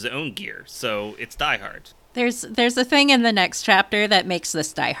up with his own gear, so it's Die Hard. There's a thing in the next chapter that makes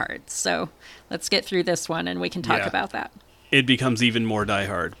this Die Hard, so let's get through this one and we can talk about that. It becomes even more Die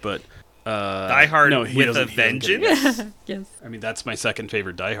Hard, but... Die Hard with a vengeance? Yes. I mean, that's my second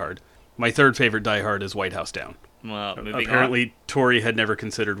favorite Die Hard. My third favorite Die Hard is White House Down. Well, apparently, Tori had never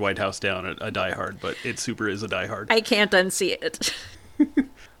considered White House Down a Die Hard, but it super is a Die Hard. I can't unsee it.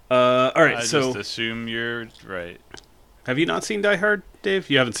 All right, I just assume you're right. Have you not seen Die Hard, Dave?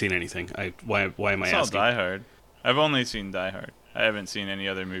 You haven't seen anything. Why am I asking? It's all Die Hard. I've only seen Die Hard. I haven't seen any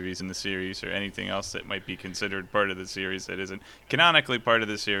other movies in the series or anything else that might be considered part of the series that isn't canonically part of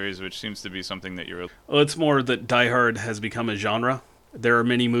the series, which seems to be something that you're... Well, it's more that Die Hard has become a genre. There are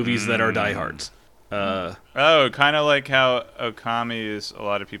many movies that are Die Hards. Kind of like how Okami is a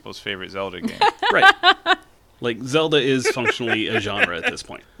lot of people's favorite Zelda game. Right. Like, Zelda is functionally a genre at this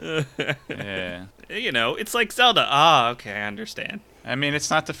point. Yeah. It's like Zelda. Ah, okay, I understand. I mean, it's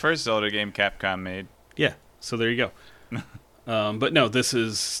not the first Zelda game Capcom made. Yeah, so there you go. But no, this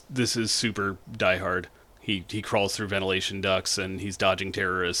is super Die Hard. He crawls through ventilation ducts, and he's dodging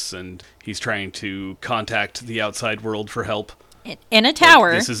terrorists, and he's trying to contact the outside world for help. In a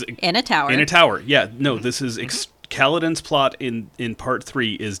tower. In a tower. Yeah, no, this is... Kaladin's plot in part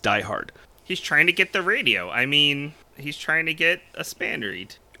 3 is Die Hard. He's trying to get the radio. I mean, he's trying to get a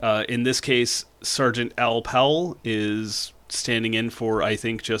spanreed. In this case, Sergeant Al Powell is standing in for, I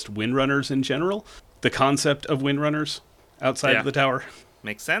think, just windrunners in general. The concept of windrunners outside of the tower.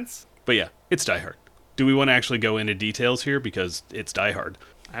 Makes sense. But yeah, it's Die Hard. Do we want to actually go into details here? Because it's Die Hard.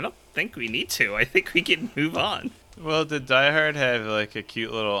 I don't think we need to. I think we can move on. Well, did Die Hard have a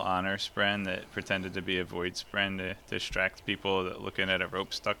cute little honor spren that pretended to be a void spren to distract people that looking at a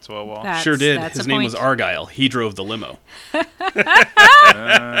rope stuck to a wall? Sure did. His name was Argyle. He drove the limo.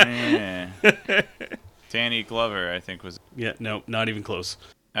 Yeah. Danny Glover, I think was. Yeah, no, not even close.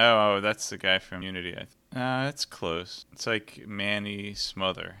 Oh, that's the guy from Unity. That's close. It's like Manny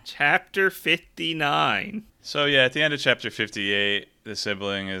Smother. Chapter 59. So yeah, at the end of chapter 58, the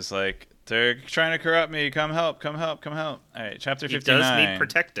sibling is like, they're trying to corrupt me. Come help, come help, come help. All right, chapter 59. He does need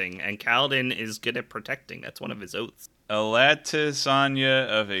protecting, and Kaladin is good at protecting. That's one of his oaths. A lad to Sonya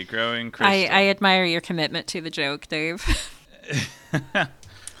of a growing crystal. I admire your commitment to the joke, Dave. Ho,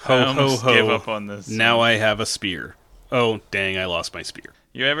 ho, ho. Give up on this. Now I have a spear. Oh, dang, I lost my spear.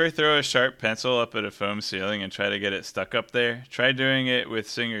 You ever throw a sharp pencil up at a foam ceiling and try to get it stuck up there? Try doing it with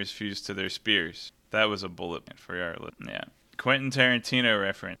singers fused to their spears. That was a bullet for your lip. Yeah. Quentin Tarantino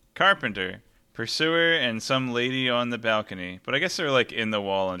reference. Carpenter, pursuer, and some lady on the balcony. But I guess they're in the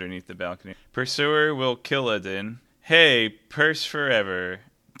wall underneath the balcony. Pursuer will kill Adin. Hey, purse forever.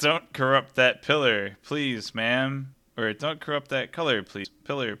 Don't corrupt that pillar, please, ma'am. Or don't corrupt that color, please.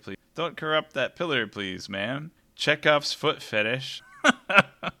 Pillar, please. Don't corrupt that pillar, please, ma'am. Chekhov's foot fetish.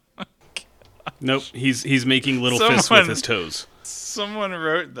 Nope, he's making little fists with his toes. Someone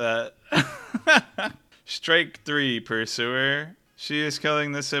wrote that. Strike 3, pursuer. She is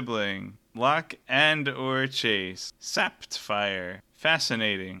killing the sibling. Lock and or chase. Sapped fire.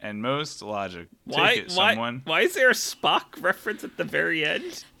 Fascinating and most logic. Take it, someone. Why is there a Spock reference at the very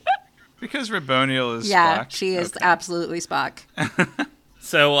end? Because Raboniel is Spock. Yeah, she is absolutely Spock.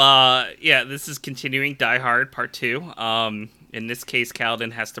 So, this is continuing Die Hard Part 2. In this case,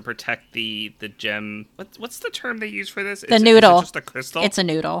 Kaladin has to protect the gem. What's the term they use for this? The noodle. Is it just a crystal? It's a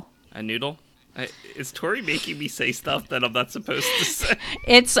noodle. A noodle? Is Tori making me say stuff that I'm not supposed to say?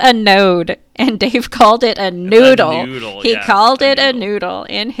 It's a node, and Dave called it a noodle. He called it a noodle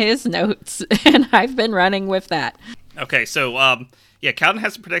in his notes, and I've been running with that. Okay, so Kaladin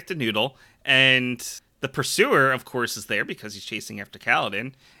has to protect the noodle, and the pursuer, of course, is there because he's chasing after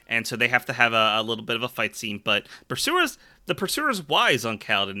Kaladin, and so they have to have a little bit of a fight scene. But the pursuer's wise on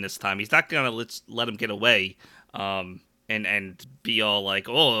Kaladin this time. He's not gonna let him get away. And be all like,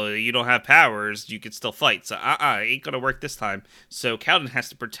 oh, you don't have powers, you could still fight. So, it ain't gonna work this time. So Kaladin has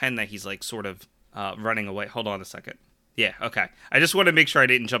to pretend that he's like sort of running away. Hold on a second. Yeah, okay. I just want to make sure I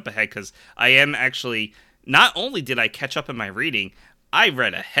didn't jump ahead because I am actually. Not only did I catch up in my reading, I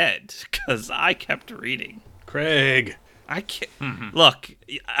read ahead because I kept reading. Craig, I can't look.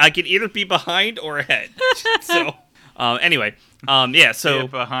 I can either be behind or ahead. So. Anyway, so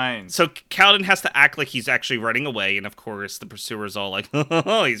behind. So Kaladin has to act like he's actually running away, and of course the pursuer's all like,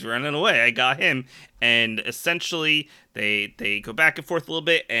 "Oh, he's running away! I got him!" And essentially, they go back and forth a little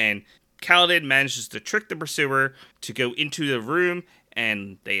bit, and Kaladin manages to trick the pursuer to go into the room,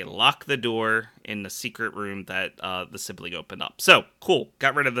 and they lock the door in the secret room that the sibling opened up. So cool,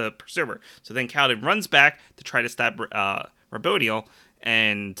 got rid of the pursuer. So then Kaladin runs back to try to stab Raboniel.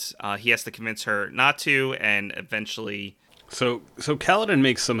 And he has to convince her not to, and eventually... So Kaladin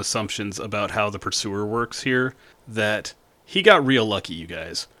makes some assumptions about how the pursuer works here, that he got real lucky, you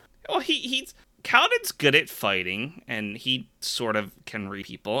guys. Well, Kaladin's good at fighting, and he sort of can read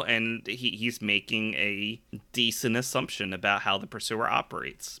people, and he's making a decent assumption about how the pursuer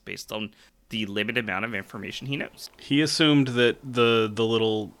operates, based on the limited amount of information he knows. He assumed that the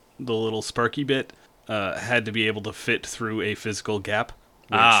little sparky bit had to be able to fit through a physical gap.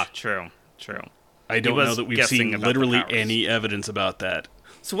 True. I don't know that we've seen literally any evidence about that.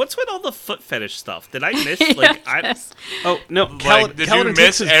 So what's with all the foot fetish stuff? Did I miss? Yes. Oh no! Did you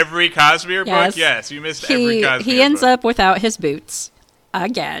miss every Cosmere book? Yes, you missed every Cosmere book. He ends up without his boots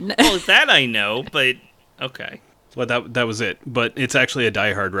again. Well, that I know, but okay. Well, that was it. But it's actually a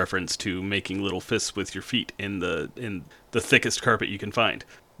Die Hard reference to making little fists with your feet in the thickest carpet you can find,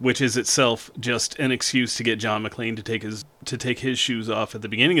 which is itself just an excuse to get John McClane to take his shoes off at the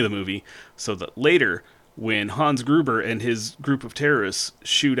beginning of the movie, so that later, when Hans Gruber and his group of terrorists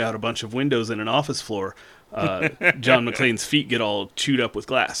shoot out a bunch of windows in an office floor, John McClane's feet get all chewed up with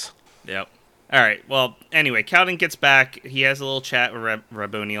glass. Yep. All right. Well, anyway, Kaladin gets back. He has a little chat with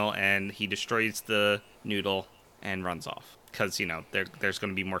Raboniel, and he destroys the noodle and runs off because there's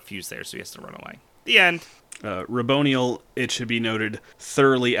going to be more fuse there, so he has to run away. The end. Raboniel, it should be noted,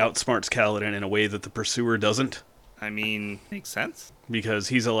 thoroughly outsmarts Kaladin in a way that the pursuer doesn't. I mean, makes sense. Because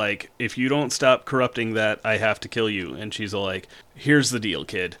he's like, if you don't stop corrupting that, I have to kill you. And she's like, here's the deal,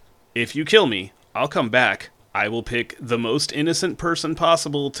 kid. If you kill me, I'll come back. I will pick the most innocent person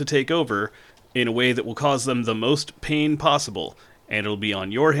possible to take over in a way that will cause them the most pain possible. And it'll be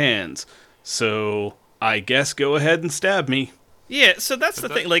on your hands. So I guess go ahead and stab me. Yeah, so that's the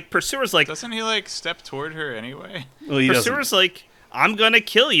thing. Like, Pursuer's like... Doesn't he, step toward her anyway? Well, he Pursuer's doesn't. like, I'm going to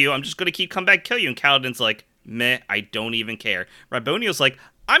kill you. I'm just going to come back and kill you. And Kaladin's like, meh, I don't even care. Raboniel's like,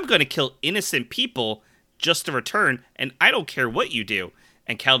 I'm going to kill innocent people just to return, and I don't care what you do.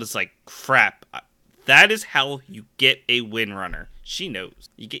 And Kaladin's like, crap. That is how you get a Windrunner. She knows.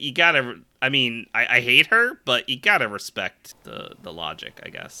 You gotta... I mean, I hate her, but you gotta respect the logic, I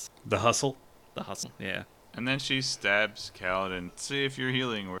guess. The hustle? The hustle, yeah. And then she stabs Kaladin. See if your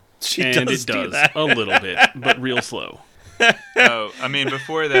healing works. It does a little bit, but real slow. Oh, I mean,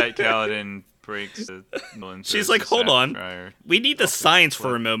 before that, Kaladin breaks the... She's like, hold on. We need the science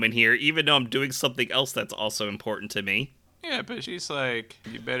for a moment here, even though I'm doing something else that's also important to me. Yeah, but she's like,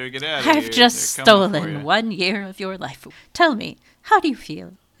 you better get out of here. I've just stolen 1 year of your life. Tell me, how do you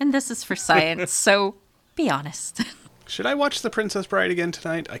feel? And this is for science, so be honest. Should I watch The Princess Bride again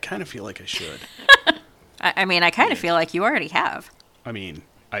tonight? I kind of feel like I should. I mean, I kind of feel like you already have. I mean,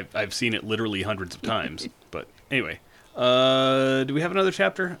 I've seen it literally hundreds of times. But anyway, do we have another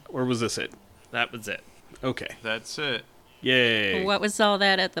chapter, or was this it? That was it. Okay. That's it. Yay. What was all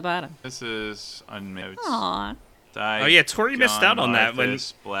that at the bottom? This is unnotes. Aww. Oh yeah, Tori missed out on that when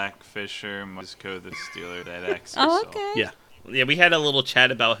Blackfisher, Musco the Stealer, that X. Oh, okay. Yeah. Yeah, we had a little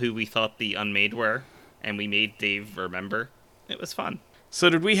chat about who we thought the Unmade were, and we made Dave remember. It was fun. So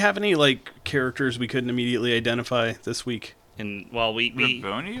did we have any characters we couldn't immediately identify this week? And we did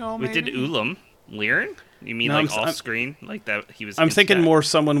Ulam. Liren? You mean off screen? Like that he was I'm thinking more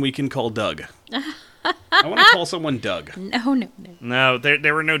someone we can call Doug. I want to call someone Doug. No. No,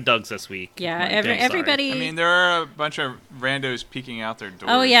 there were no Dougs this week. Yeah, everybody. I mean, there are a bunch of randos peeking out their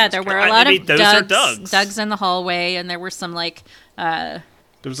doors. Oh yeah, there were a lot of those are Dougs. Dougs in the hallway, and there were some like. There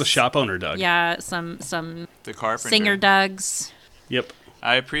was a shop owner Doug. Yeah, some the carpenter. singer Dougs. Yep.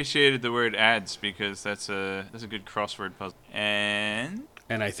 I appreciated the word ads because that's a good crossword puzzle. And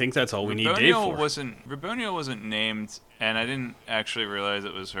I think that's all we need Dave for. Raboniel wasn't named, and I didn't actually realize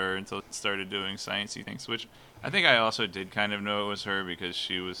it was her until it started doing sciencey things, which I think I also did kind of know it was her because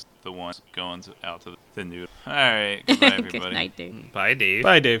she was the one going out to the nude. All right, goodbye, everybody. Good night, Dave. Bye, Dave.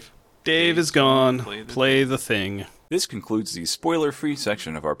 Bye, Dave. Dave is gone. Play the thing. This concludes the spoiler-free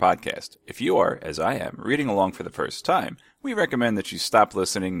section of our podcast. If you are, as I am, reading along for the first time, we recommend that you stop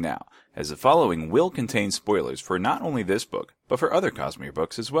listening now, as the following will contain spoilers for not only this book, but for other Cosmere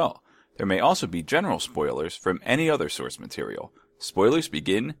books as well. There may also be general spoilers from any other source material. Spoilers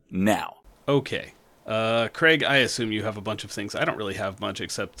begin now. Okay. Craig, I assume you have a bunch of things. I don't really have much,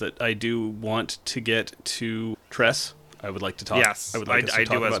 except that I do want to get to Tress. I would like to talk. Yes, I would like us to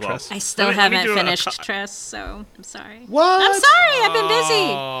talk about Tress. I still haven't finished Tress, so I'm sorry. What? I'm sorry. I've been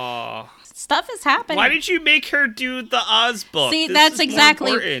busy. Oh. Stuff is happening. Why did you make her do the Oz book? See, This that's is more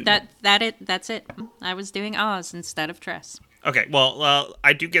exactly important. that's it. I was doing Oz instead of Tress. Okay, well,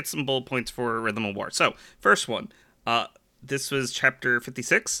 I do get some bullet points for Rhythm of War. So, first one, this was chapter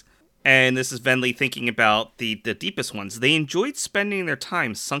 56, and this is Venli thinking about the deepest ones. They enjoyed spending their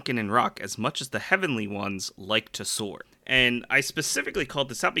time sunken in rock as much as the heavenly ones like to soar. And I specifically called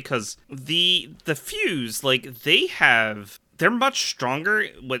this out because the Fuse, like, they're much stronger,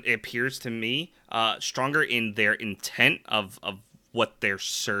 what it appears to me, stronger in their intent of what their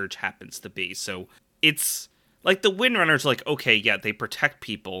surge happens to be. So it's like the Windrunners, like, okay, yeah, they protect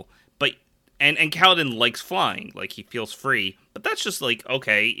people, but and Kaladin likes flying, like he feels free, but that's just like,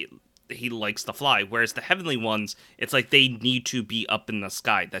 okay, he likes to fly. Whereas the Heavenly Ones, it's like they need to be up in the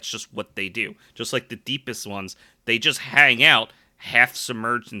sky. That's just what they do. Just like the deepest ones, they just hang out half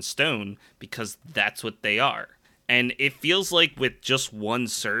submerged in stone because that's what they are. And it feels like with just one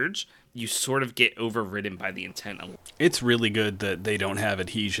surge, you sort of get overridden by the intent. It's really good that they don't have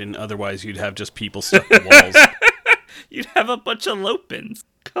adhesion. Otherwise, you'd have just people stuck to walls. You'd have a bunch of Lopins.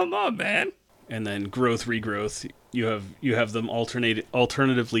 Come on, man. And then growth, regrowth. You have them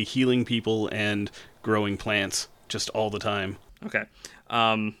alternatively healing people and growing plants just all the time. Okay.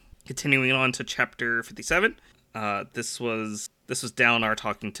 Continuing on to chapter 57. This was Dalinar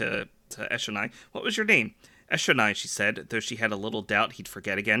talking to Eshonai. What was your name? Eshonai, she said, though she had a little doubt he'd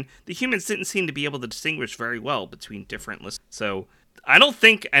forget again. The humans didn't seem to be able to distinguish very well between different lists. So I don't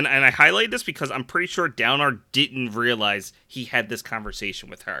think, and I highlight this because I'm pretty sure Dalinar didn't realize he had this conversation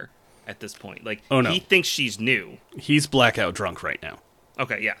with her at this point. Like, oh, no. He thinks she's new. He's blackout drunk right now.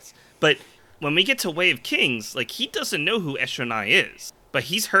 Okay, yes. But when we get to Way of Kings, like, he doesn't know who Eshonai is. But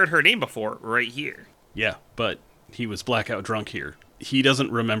he's heard her name before right here. Yeah, but he was blackout drunk here. He doesn't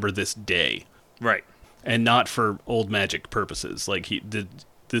remember this day. Right. And not for old magic purposes. Like, he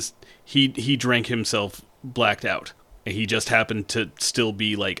drank himself blacked out. And he just happened to still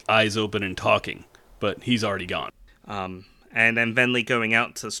be, like, eyes open and talking. But he's already gone. And then Venli going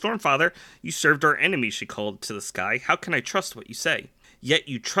out to Stormfather. You served our enemies, she called to the sky. How can I trust what you say? Yet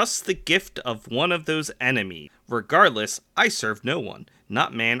you trust the gift of one of those enemies. Regardless, I serve no one.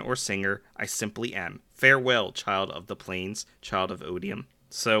 Not man or singer, I simply am. Farewell, child of the plains, child of Odium.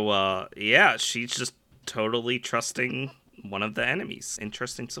 So, yeah, she's just totally trusting one of the enemies.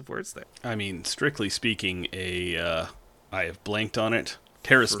 Interesting some words there. I mean, strictly speaking, I have blanked on it.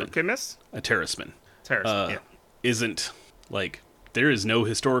 Terraceman. A Terraceman. Yeah. Isn't, like, there is no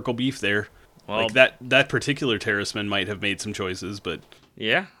historical beef there. Well, like, that particular Terraceman might have made some choices, but...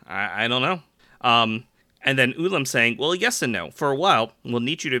 Yeah, I don't know. And then Ulam saying, well, yes and no. For a while, we'll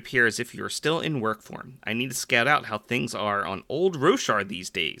need you to appear as if you're still in work form. I need to scout out how things are on old Roshar these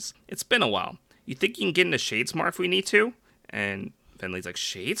days. It's been a while. You think you can get into Shadesmar if we need to? And Venli's like,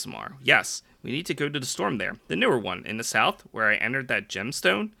 Shadesmar? Yes, we need to go to the storm there. The newer one, in the south, where I entered that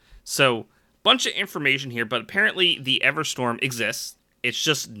gemstone. So, bunch of information here, but apparently the Everstorm exists. It's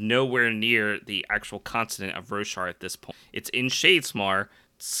just nowhere near the actual continent of Roshar at this point. It's in Shadesmar,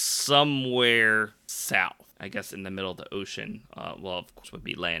 somewhere south, I guess in the middle of the ocean. Well, of course, would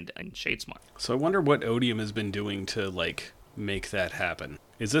be land in Shadesmar. So I wonder what Odium has been doing to, like, make that happen.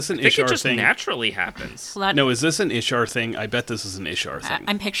 Is this an Ishar thing? I think it just naturally happens. No, is this an Ishar thing? I bet this is an Ishar thing.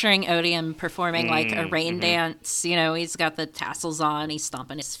 I'm picturing Odium performing like a rain dance. You know, he's got the tassels on, he's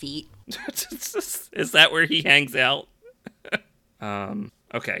stomping his feet. Is that where he hangs out?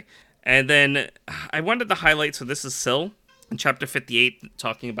 Okay. And then I wanted to highlight, so this is Syl. In Chapter 58,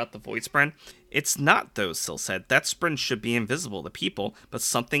 talking about the Void Spren, it's not those, Syl said. That Spren should be invisible to people, but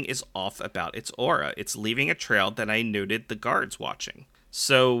something is off about its aura. It's leaving a trail that I noted the guards watching.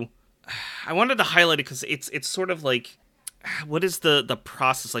 So, I wanted to highlight it because it's sort of like, what is the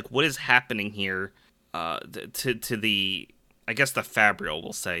process? Like, what is happening here to the... I guess the Fabrial,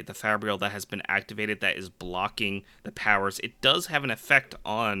 we'll say. The Fabrial that has been activated that is blocking the powers. It does have an effect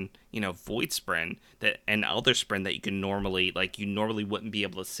on, Void Spren and other Spren that you normally wouldn't be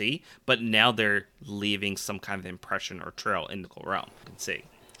able to see. But now they're leaving some kind of impression or trail in the realm. You can see.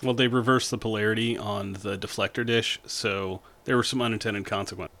 Well, they reversed the polarity on the deflector dish, so there were some unintended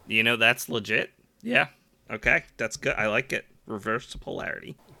consequences. That's legit. Yeah. Okay. That's good. I like it. Reverse the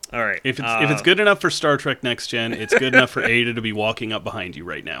polarity. All right. If it's good enough for Star Trek Next Gen, it's good enough for Ada to be walking up behind you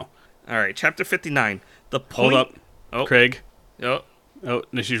right now. All right, Chapter 59. The point... Hold up. Oh. Craig. Oh. Oh,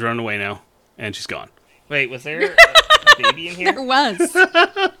 no, she's running away now, and she's gone. Wait, was there a baby in here? There was.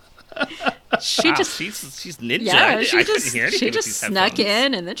 She's ninja. Yeah, I couldn't hear anything she just snuck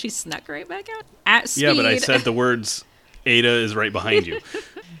in, and then she snuck right back out. At speed. Yeah, but I said the words, Ada is right behind you.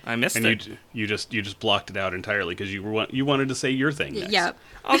 I missed it. And you just blocked it out entirely because you wanted to say your thing next. Yep.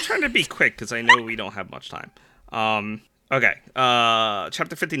 I'll try to be quick because I know we don't have much time. Okay.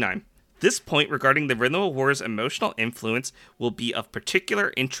 Chapter 59. This point regarding the Rhythm of War's emotional influence will be of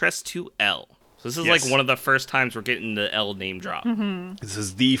particular interest to L. So this is like one of the first times we're getting the L name drop. Mm-hmm. This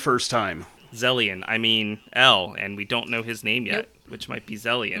is the first time. Zellion. I mean L, and we don't know his name yet, which might be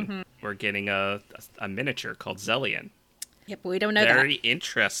Zellion. Mm-hmm. We're getting a miniature called Zellion. Yep, we don't know Very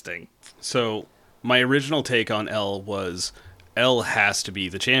interesting. So my original take on L was L has to be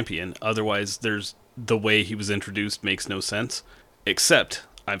the champion. Otherwise, the way he was introduced makes no sense. Except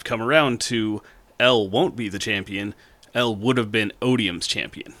I've come around to L won't be the champion. L would have been Odium's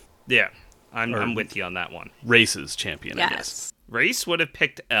champion. Yeah, I'm with you on that one. Race's champion, I guess. Race would have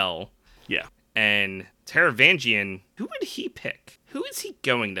picked L. Yeah. And Taravangian, who would he pick? Who is he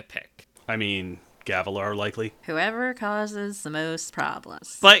going to pick? I mean, Gavilar, likely. Whoever causes the most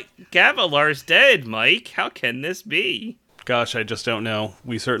problems. But Gavilar's dead, Mike. How can this be? Gosh, I just don't know.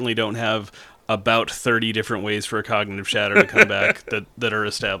 We certainly don't have about 30 different ways for a cognitive shadow to come back that are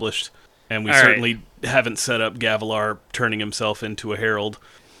established. And we certainly haven't set up Gavilar turning himself into a herald.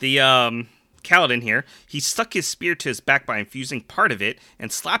 The Kaladin here, he stuck his spear to his back by infusing part of it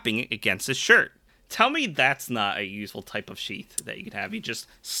and slapping it against his shirt. Tell me that's not a useful type of sheath that you could have. You just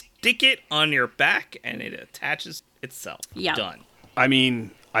stick it on your back and it attaches itself. Yeah. Done. I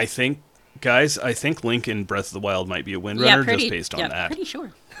mean, I think Link in Breath of the Wild might be a Windrunner just based on that. Yeah, pretty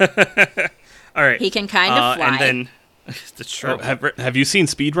sure. All right. He can kind of fly. And then, that's true. Have you seen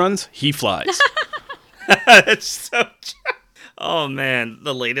speedruns? He flies. It's so true. Oh, man.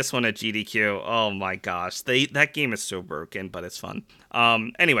 The latest one at GDQ. Oh, my gosh. That game is so broken, but it's fun.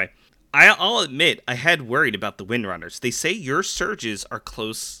 Anyway. I'll admit, I had worried about the Windrunners. They say your surges are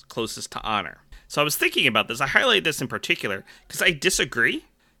closest to honor. So I was thinking about this. I highlighted this in particular because I disagree.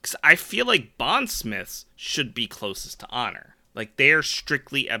 Because I feel like bondsmiths should be closest to honor. Like, they're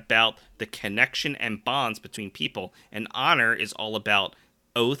strictly about the connection and bonds between people. And honor is all about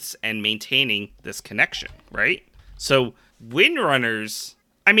oaths and maintaining this connection, right? So Windrunners,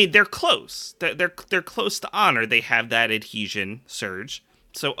 I mean, they're close. They're close to honor. They have that adhesion surge.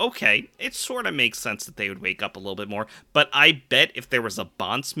 So, okay, it sort of makes sense that they would wake up a little bit more. But I bet if there was a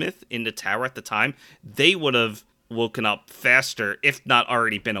bondsmith in the tower at the time, they would have woken up faster, if not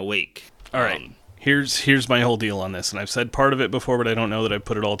already been awake. All right, here's my whole deal on this. And I've said part of it before, but I don't know that I've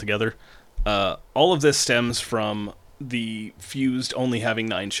put it all together. All of this stems from the fused only having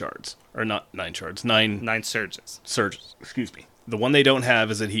 9 shards. Or not 9 shards, 9 surges. Surges, excuse me. The one they don't have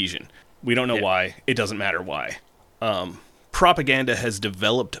is adhesion. We don't know why. It doesn't matter why. Propaganda has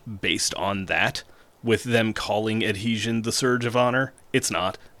developed based on that, with them calling adhesion the surge of honor. It's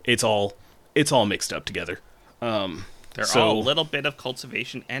not. It's all mixed up together. They're all a little bit of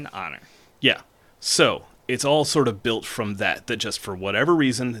cultivation and honor. Yeah. So it's all sort of built from that just for whatever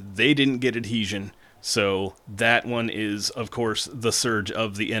reason, they didn't get adhesion. So that one is, of course, the surge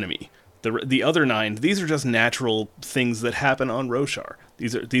of the enemy. The other 9, these are just natural things that happen on Roshar.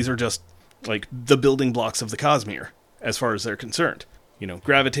 These are just like the building blocks of the Cosmere, as far as they're concerned. You know,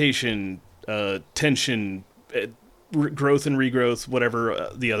 gravitation, tension, growth and regrowth, whatever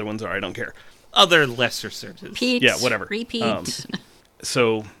the other ones are, I don't care. Other lesser surges. Repeat. Yeah, whatever. Repeat.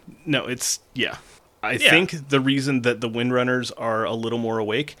 So, no, I think the reason that the Windrunners are a little more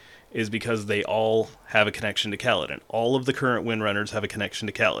awake is because they all have a connection to Kaladin. All of the current Windrunners have a connection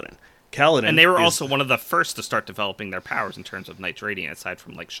to Kaladin. And they were also one of the first to start developing their powers in terms of Knight's Radiant, aside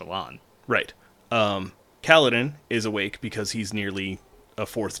from, like, Shallan. Right. Kaladin is awake because he's nearly a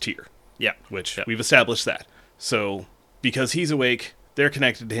 4th tier. Yeah. Which we've established that. So because he's awake, they're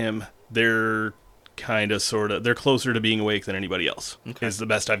connected to him. They're kind of they're closer to being awake than anybody else. Okay. Is the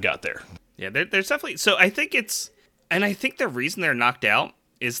best I've got there. Yeah, there's definitely, so I think I think the reason they're knocked out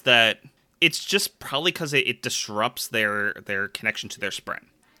is that it's just probably because it disrupts their connection to their Spren.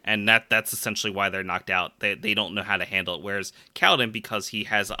 And that's essentially why they're knocked out. They don't know how to handle it. Whereas Kaladin, because he's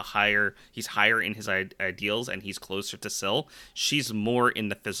higher in his ideals and he's closer to Syl, she's more in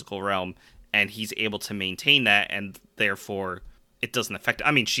the physical realm and he's able to maintain that, and therefore it doesn't affect.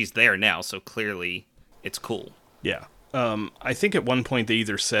 I mean, she's there now, so clearly it's cool. Yeah. I think at one point they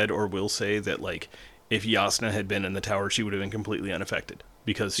either said or will say that, like, if Jasnah had been in the tower, she would have been completely unaffected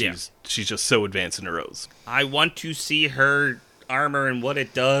because she's just so advanced in her oaths. I want to see her armor and what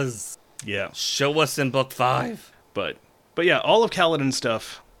it does. Yeah. Show us in book 5. But yeah, all of Kaladin's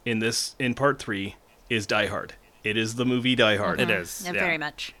stuff in part 3 is Die Hard. It is the movie Die Hard. Mm-hmm. It is. Yeah, very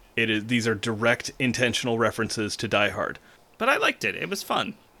much. It is. These are direct intentional references to Die Hard. But I liked it. It was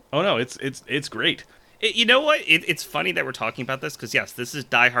fun. Oh no, it's great. You know what? It's funny that we're talking about this because yes, this is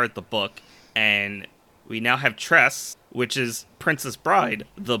Die Hard the book, and we now have Tress, which is Princess Bride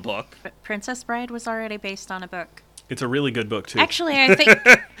the book. But Princess Bride was already based on a book. It's a really good book too. Actually, I think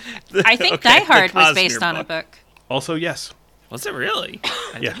okay, Die Hard was based on a book. Also, yes. Was it really?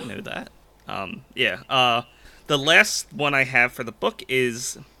 I didn't know that. The last one I have for the book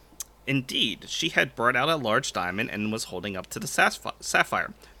is, indeed, she had brought out a large diamond and was holding up to the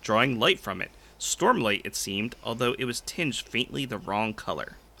sapphire, drawing light from it. Stormlight, it seemed, although it was tinged faintly the wrong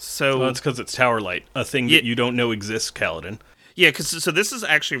color. So that's because it's tower light, a thing that you don't know exists, Kaladin. Yeah, so this is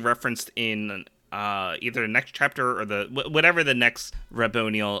actually referenced in either the next chapter or whatever the next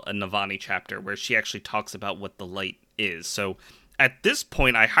Raboniel Navani chapter, where she actually talks about what the light is. So at this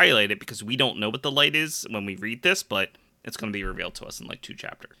point, I highlight it because we don't know what the light is when we read this, but it's going to be revealed to us in like 2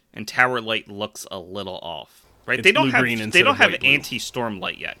 chapters. And tower light looks a little off. Right, it's they don't have white, anti-storm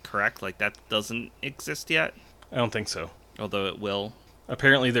light yet, correct? Like that doesn't exist yet. I don't think so. Although it will.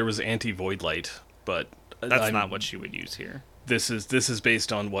 Apparently, there was anti-void light, but that's not what she would use here. This is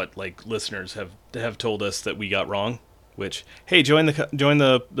based on what like listeners have told us that we got wrong. Which, hey, join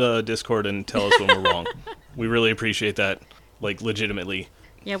the Discord and tell us when we're wrong. We really appreciate that, like legitimately.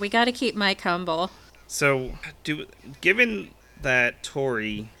 Yeah, we got to keep Mike humble. So, given that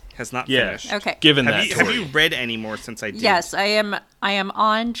Tori has not finished. Okay. Have you read any more since I did? Yes, I am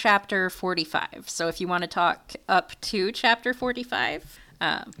on chapter 45. So if you want to talk up to chapter 45.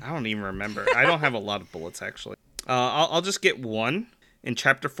 I don't even remember. I don't have a lot of bullets, actually. I'll just get one in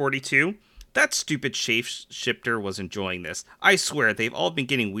chapter 42. That stupid shapeshifter was enjoying this. I swear, they've all been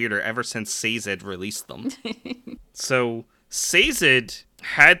getting weirder ever since Sazed released them. So, Sazed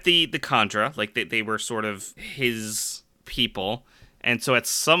had the Kandra, like they were sort of his people. And so at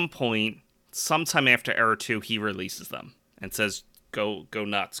some point, sometime after Era 2, he releases them and says, go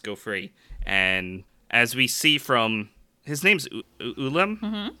nuts, go free. And as we see from, his name's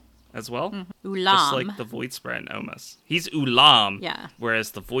Ulam as well. Mm-hmm. Ulam. Just like the Voidspren almost. He's Ulam,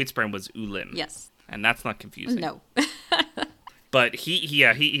 whereas the Voidspren was Ulim. Yes. And that's not confusing. No. But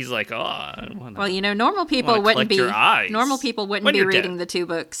he's like, well, normal people wouldn't be reading the 2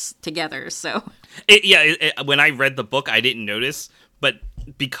 books together. So when I read the book, I didn't notice, but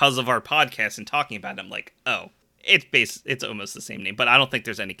because of our podcast and talking about it, I'm like, oh, it's almost the same name. But I don't think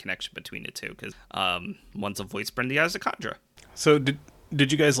there's any connection between the 2 because one's a Voidspren, the other's a Kandra. So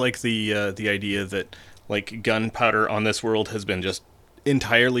did you guys like the idea that like gunpowder on this world has been just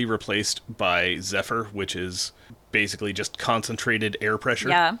entirely replaced by Zephyr, which is basically just concentrated air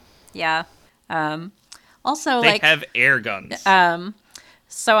pressure? Yeah. Also, they have air guns.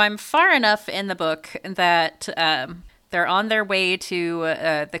 So I'm far enough in the book that they're on their way to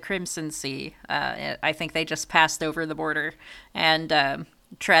the Crimson Sea. I think they just passed over the border. And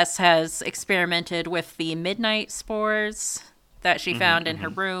Tress has experimented with the midnight spores that she found in her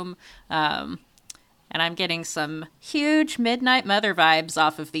room. And I'm getting some huge Midnight Mother vibes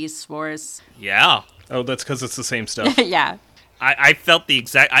off of these spores. Yeah. Oh, that's because it's the same stuff. Yeah. I felt the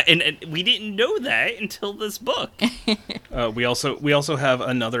exact... And we didn't know that until this book. We also have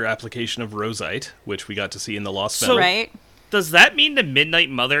another application of Rosite, which we got to see in the Lost Metal. Right. Does that mean the Midnight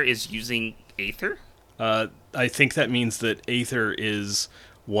Mother is using Aether? I think that means that Aether is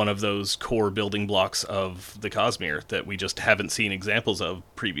one of those core building blocks of the Cosmere that we just haven't seen examples of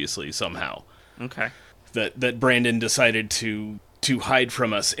previously somehow. Okay. That Brandon decided to hide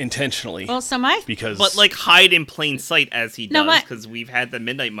from us intentionally. Well, but like hide in plain sight as he does, because we've had the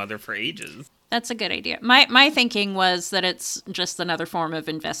Midnight Mother for ages. That's a good idea. My thinking was that it's just another form of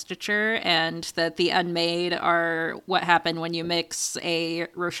investiture, and that the Unmade are what happened when you mix a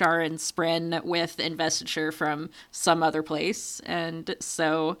Rosharan Spren with investiture from some other place. And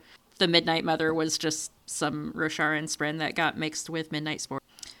so the Midnight Mother was just some Rosharan Spren that got mixed with Midnight Spore.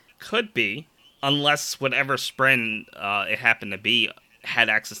 Could be, unless whatever Spren it happened to be had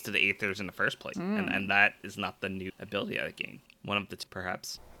access to the Aethers in the first place. And that is not the new ability of the game. One of the two,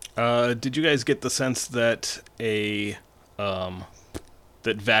 perhaps. Did you guys get the sense that that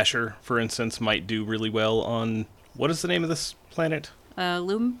Vasher, for instance, might do really well on, what is the name of this planet?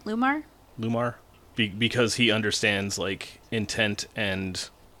 Lumar? Lumar? Because he understands, like, intent and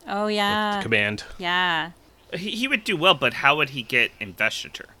Oh, yeah. command. Yeah. He would do well, but how would he get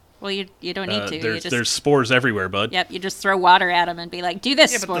investiture? Well, you don't need to. There's spores everywhere, bud. Yep, you just throw water at him and be like, do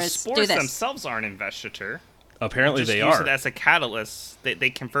this, Yeah, spores. but the spores do this. themselves aren't investiture. Apparently Just they use are. it as a catalyst.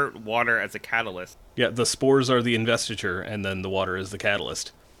 They convert water as a catalyst. Yeah, the spores are the investiture, and then the water is the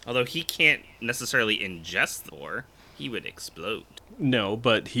catalyst. Although he can't necessarily ingest the spore, he would explode. No,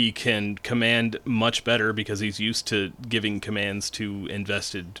 but he can command much better because he's used to giving commands to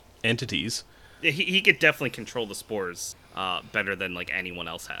invested entities. He could definitely control the spores better than like anyone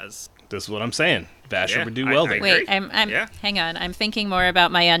else has. This is what I'm saying. Vasher Yeah, would do I well there. agree. Wait, I'm Yeah. hang on. I'm thinking more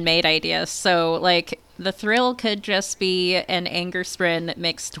about my Unmade idea. So, like, the Thrill could just be an Anger Spren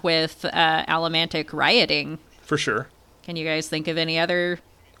mixed with Allomantic Rioting. For sure. Can you guys think of any other?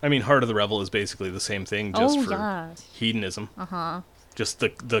 I mean, Heart of the Revel is basically the same thing, just Oh, for yeah. hedonism. Uh-huh. Just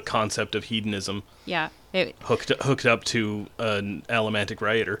the concept of hedonism Yeah. hooked up to an Allomantic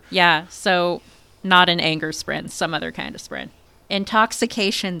Rioter. Yeah, so not an Anger Spren, some other kind of Spren.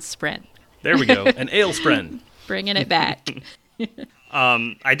 Intoxication Spren. There we go. An Ale Spren. Bringing it back.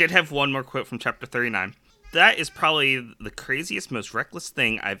 I did have one more quote from chapter 39. That is probably the craziest, most reckless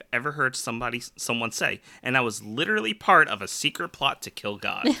thing I've ever heard someone say, and I was literally part of a secret plot to kill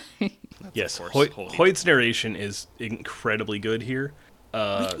God. Yes, of course, Hoyt's narration is incredibly good here.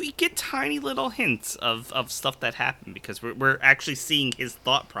 We get tiny little hints of stuff that happened because we're actually seeing his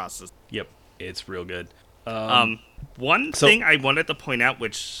thought process. Yep, it's real good. One thing I wanted to point out,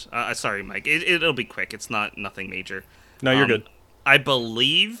 which sorry, Mike, it'll be quick. It's nothing major. No, you're good. I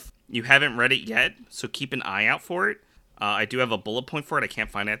believe you haven't read it yet, so keep an eye out for it. I do have a bullet point for it. I can't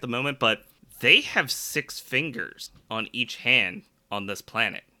find it at the moment, but they have 6 fingers on each hand on this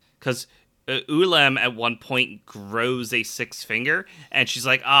planet. Because Ulam at one point grows a 6th finger, and she's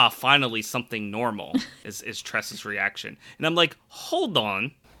like, finally something normal, is Tress's reaction. And I'm like, hold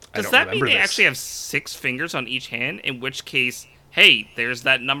on. Does that mean they actually have 6 fingers on each hand? In which case, hey, there's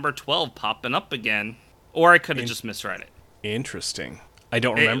that number 12 popping up again. Or I could have just misread it. Interesting. I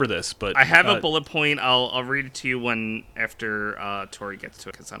don't remember this, but I have a bullet point. I'll read it to you after Tori gets to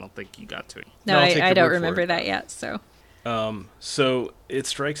it, because I don't think you got to it. No, I don't remember that yet, so. So it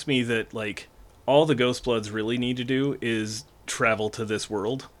strikes me that, like, all the Ghostbloods really need to do is travel to this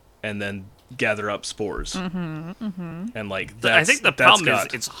world and then gather up spores. And, like, I think the problem is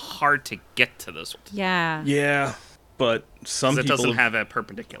it's hard to get to this world. Yeah. Yeah, but some people... it doesn't have a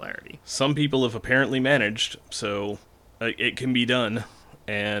perpendicularity. Some people have apparently managed, so it can be done.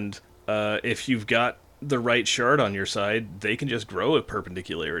 And if you've got the right shard on your side, they can just grow a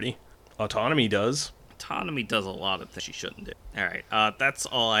perpendicularity. Autonomy does. Autonomy does a lot of things she shouldn't do. All right, that's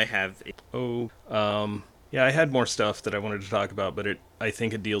all I have. Yeah, I had more stuff that I wanted to talk about, but I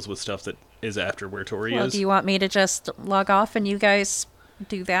think it deals with stuff that is after where Tori Well, is. do you want me to just log off and you guys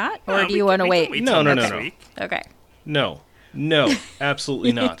do that? Or No, do you want to wait? No. Week. Okay. No,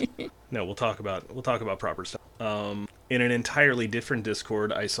 absolutely not. No, we'll talk about proper stuff. In an entirely different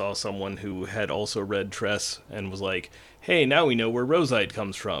Discord, I saw someone who had also read Tress and was like, "Hey, now we know where Rosite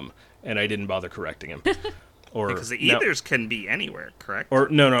comes from," and I didn't bother correcting him. Because the Ethers can be anywhere, correct? Or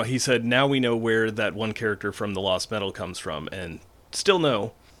no, he said, "Now we know where that one character from the Lost Metal comes from," and still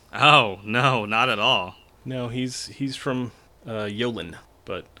no. Oh no, not at all. No, he's from Yolen,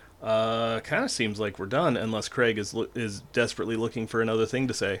 but kind of seems like we're done unless Craig is desperately looking for another thing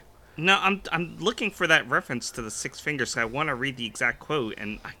to say. No, I'm looking for that reference to the 6 fingers, so I want to read the exact quote,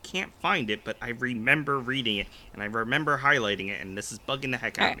 and I can't find it, but I remember reading it, and I remember highlighting it, and this is bugging the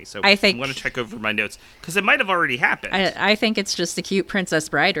heck out of me, so I'm going to check over my notes, because it might have already happened. I think it's just a cute Princess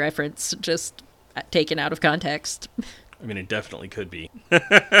Bride reference, just taken out of context. I mean, it definitely could be.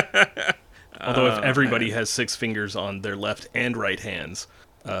 Although if everybody has 6 fingers on their left and right hands,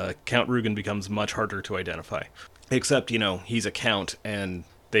 Count Rugen becomes much harder to identify. Except, he's a count, and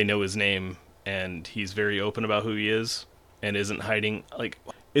they know his name, and he's very open about who he is, and isn't hiding. Like,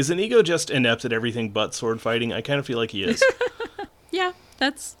 is Inigo just inept at everything but sword fighting? I kind of feel like he is. Yeah,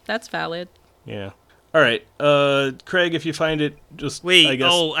 that's valid. Yeah. All right. Craig, if you find it, just wait. I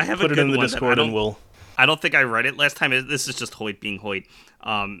guess I have put a it good in the one Discord and we'll. I don't think I read it last time. This is just Hoyt being Hoyt.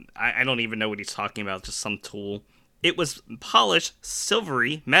 I don't even know what he's talking about. Just some tool. It was polished,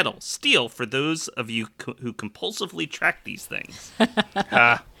 silvery metal, steel for those of you who compulsively track these things.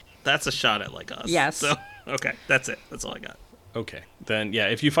 That's a shot at like us. Yes. So, okay, that's it. That's all I got. Okay. Then, yeah,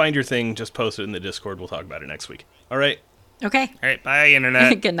 if you find your thing, just post it in the Discord. We'll talk about it next week. All right. Okay. All right. Bye,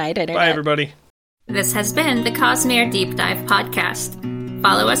 Internet. Good night, Internet. Bye, everybody. This has been the Cosmere Deep Dive Podcast.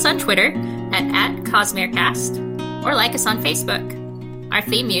 Follow us on Twitter at CosmereCast or like us on Facebook. Our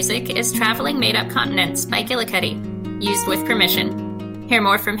theme music is Traveling Made Up Continents by Gillicuddy, used with permission. Hear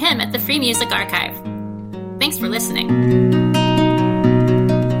more from him at the Free Music Archive. Thanks for listening.